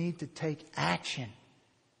us we need to take action.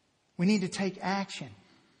 We need to take action.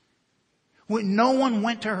 No one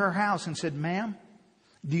went to her house and said, ma'am,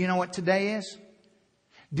 do you know what today is?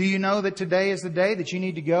 Do you know that today is the day that you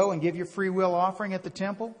need to go and give your free will offering at the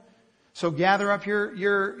temple? So gather up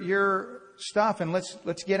your stuff and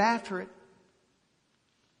let's get after it.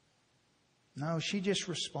 No, she just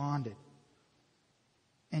responded.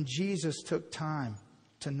 And Jesus took time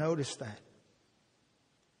to notice that.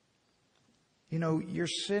 You know, you're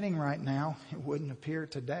sitting right now, it wouldn't appear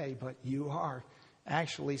today, but you are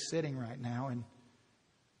actually sitting right now in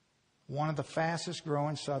one of the fastest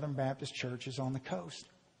growing Southern Baptist churches on the coast.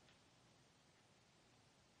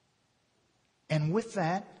 And with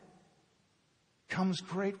that comes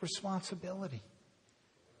great responsibility.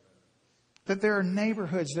 That there are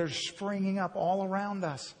neighborhoods that are springing up all around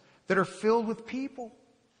us that are filled with people.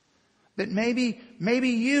 That maybe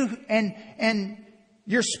you and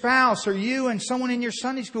your spouse or you and someone in your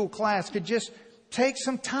Sunday school class could just take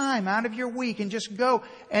some time out of your week and just go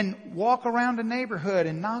and walk around a neighborhood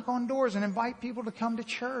and knock on doors and invite people to come to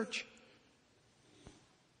church.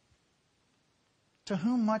 To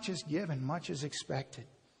whom much is given, much is expected.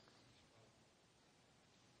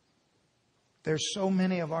 There's so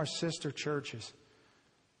many of our sister churches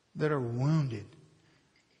that are wounded.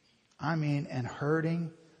 I mean, and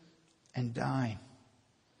hurting and dying.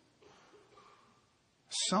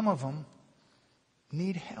 Some of them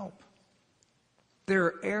need help. There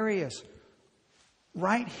are areas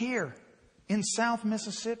right here in South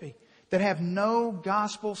Mississippi that have no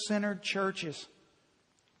gospel-centered churches.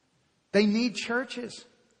 They need churches.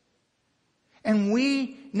 And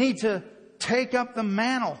we need to take up the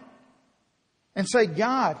mantle and say,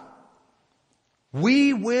 God,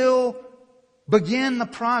 we will begin the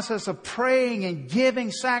process of praying and giving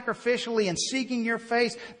sacrificially and seeking your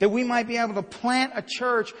face that we might be able to plant a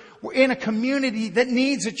church in a community that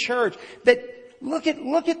needs a church. That look at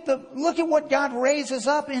what God raises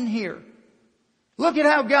up in here. Look at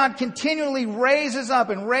how God continually raises up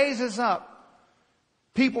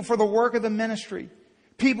people for the work of the ministry.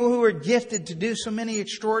 People who are gifted to do so many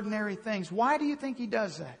extraordinary things. Why do you think He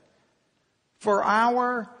does that? For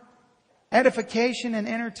our edification and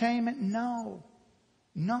entertainment? No.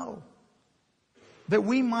 that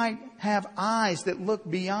we might have eyes that look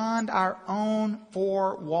beyond our own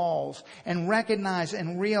four walls and recognize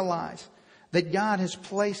and realize that God has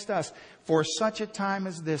placed us for such a time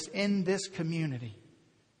as this in this community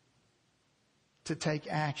to take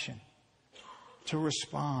action, to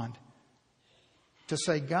respond, to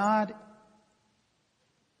say, God,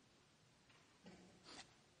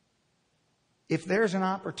 if there's an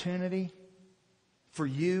opportunity for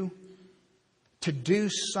you to do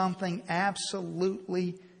something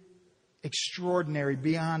absolutely extraordinary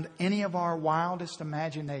beyond any of our wildest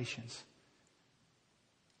imaginations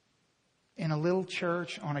in a little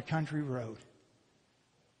church on a country road,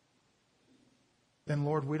 then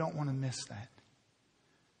Lord, we don't want to miss that.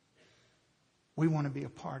 We want to be a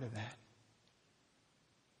part of that.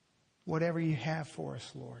 Whatever you have for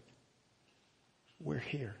us, Lord, we're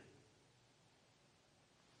here.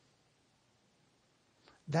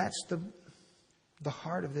 That's the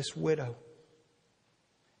heart of this widow.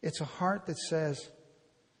 It's a heart that says,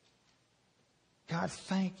 God,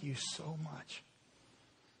 thank you so much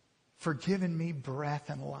for giving me breath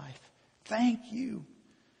and life. Thank you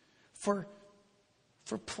for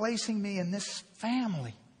placing me in this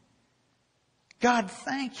family. God,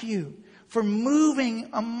 thank you for moving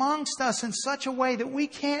amongst us in such a way that we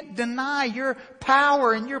can't deny your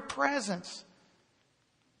power and your presence.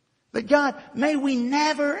 That God, may we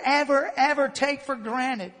never, ever, ever take for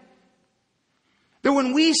granted that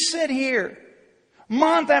when we sit here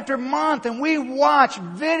month after month and we watch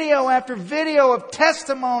video after video of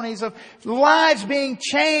testimonies of lives being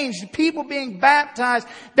changed, people being baptized,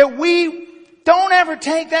 that we don't ever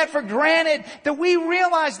take that for granted, that we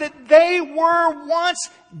realize that they were once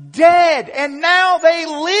dead and now they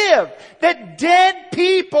live. That dead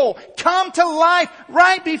people come to life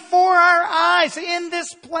right before our eyes in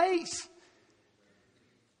this place.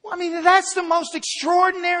 Well, I mean, that's the most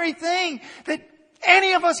extraordinary thing that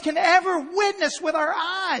any of us can ever witness with our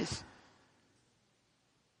eyes.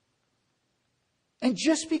 And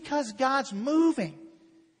just because God's moving,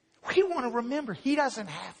 we want to remember He doesn't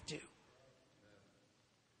have to.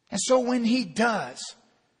 And so when He does,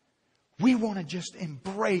 we want to just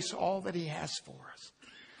embrace all that He has for us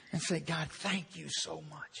and say, God, thank you so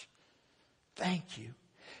much. Thank you.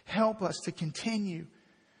 Help us to continue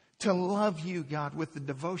to love you, God, with the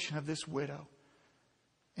devotion of this widow.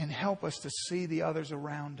 And help us to see the others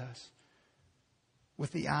around us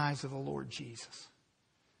with the eyes of the Lord Jesus.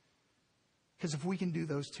 Because if we can do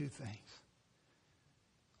those two things,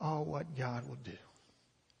 oh, what God will do.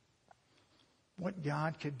 What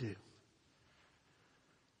God could do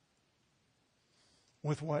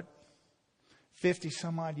with what 50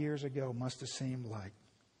 some odd years ago must have seemed like.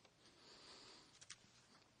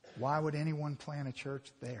 Why would anyone plant a church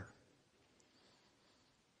there?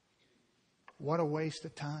 What a waste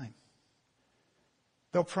of time.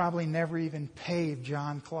 They'll probably never even pave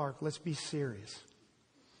John Clark. Let's be serious.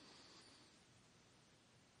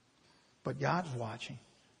 But God's watching.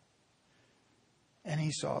 And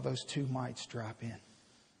He saw those two mites drop in.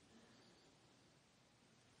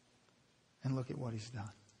 And look at what He's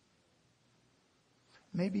done.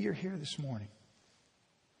 Maybe you're here this morning.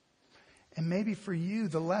 And maybe for you,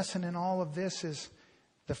 the lesson in all of this is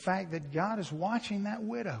the fact that God is watching that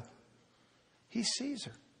widow. He sees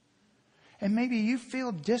her. And maybe you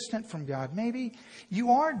feel distant from God. Maybe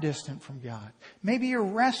you are distant from God. Maybe you're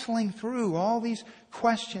wrestling through all these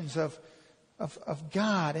questions of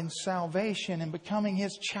God and salvation and becoming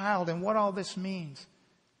His child and what all this means.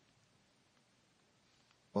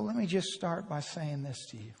 Well, let me just start by saying this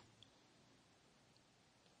to you.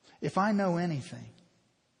 If I know anything,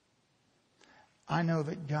 I know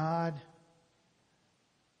that God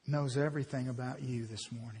knows everything about you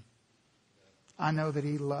this morning. I know that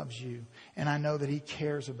He loves you, and I know that He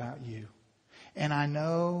cares about you. And I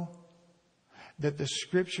know that the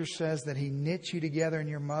Scripture says that He knit you together in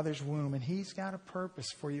your mother's womb, and He's got a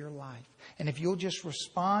purpose for your life. And if you'll just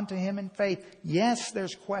respond to Him in faith, yes,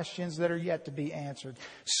 there's questions that are yet to be answered.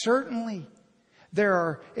 Certainly, there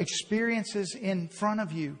are experiences in front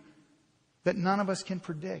of you that none of us can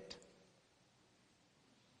predict.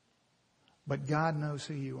 But God knows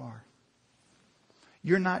who you are.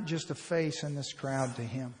 You're not just a face in this crowd to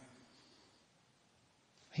Him.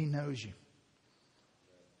 He knows you.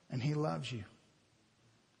 And He loves you.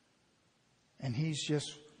 And He's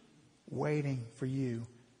just waiting for you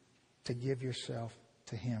to give yourself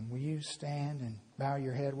to Him. Will you stand and bow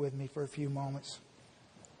your head with me for a few moments?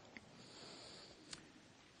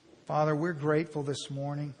 Father, we're grateful this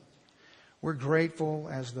morning. We're grateful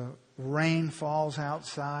as the rain falls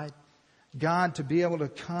outside. God, to be able to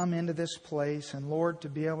come into this place and, Lord, to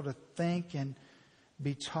be able to think and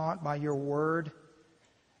be taught by your word.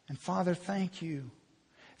 And Father, thank you.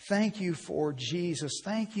 Thank you for Jesus.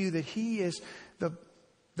 Thank you that He is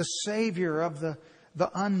the Savior of the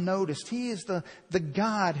unnoticed. He is the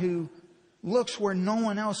God who looks where no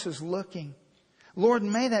one else is looking. Lord,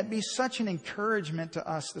 may that be such an encouragement to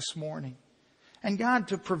us this morning. And God,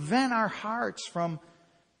 to prevent our hearts from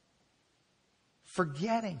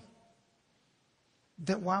forgetting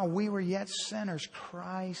that while we were yet sinners,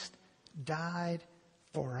 Christ died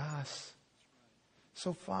for us.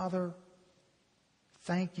 So, Father,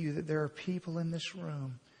 thank you that there are people in this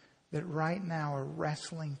room that right now are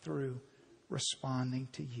wrestling through responding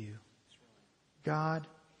to you. God,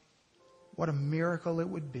 what a miracle it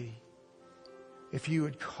would be if you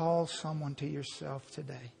would call someone to yourself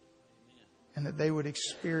today and that they would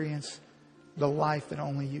experience the life that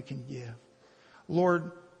only you can give.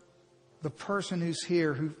 Lord, the person who's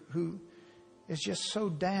here who is just so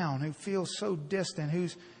down, who feels so distant,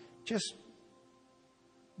 who's just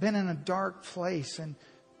been in a dark place and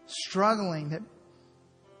struggling, that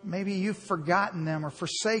maybe you've forgotten them or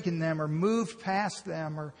forsaken them or moved past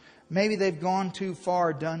them, or maybe they've gone too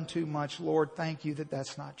far, done too much. Lord, thank you that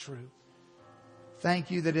that's not true. Thank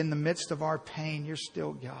you that in the midst of our pain, you're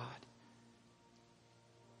still God.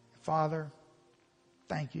 Father,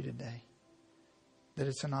 thank you today that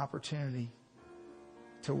it's an opportunity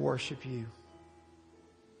to worship you.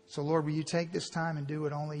 So Lord, will you take this time and do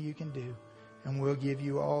what only you can do? And we'll give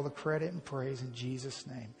you all the credit and praise in Jesus'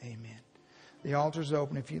 name. Amen. The altar's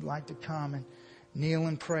open. If you'd like to come and kneel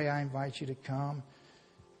and pray, I invite you to come.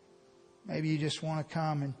 Maybe you just want to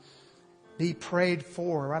come and be prayed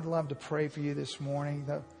for. I'd love to pray for you this morning.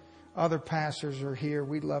 The other pastors are here.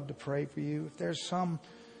 We'd love to pray for you. If there's some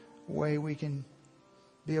way we can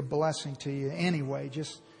be a blessing to you anyway,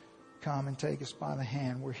 just come and take us by the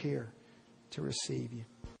hand. We're here to receive you.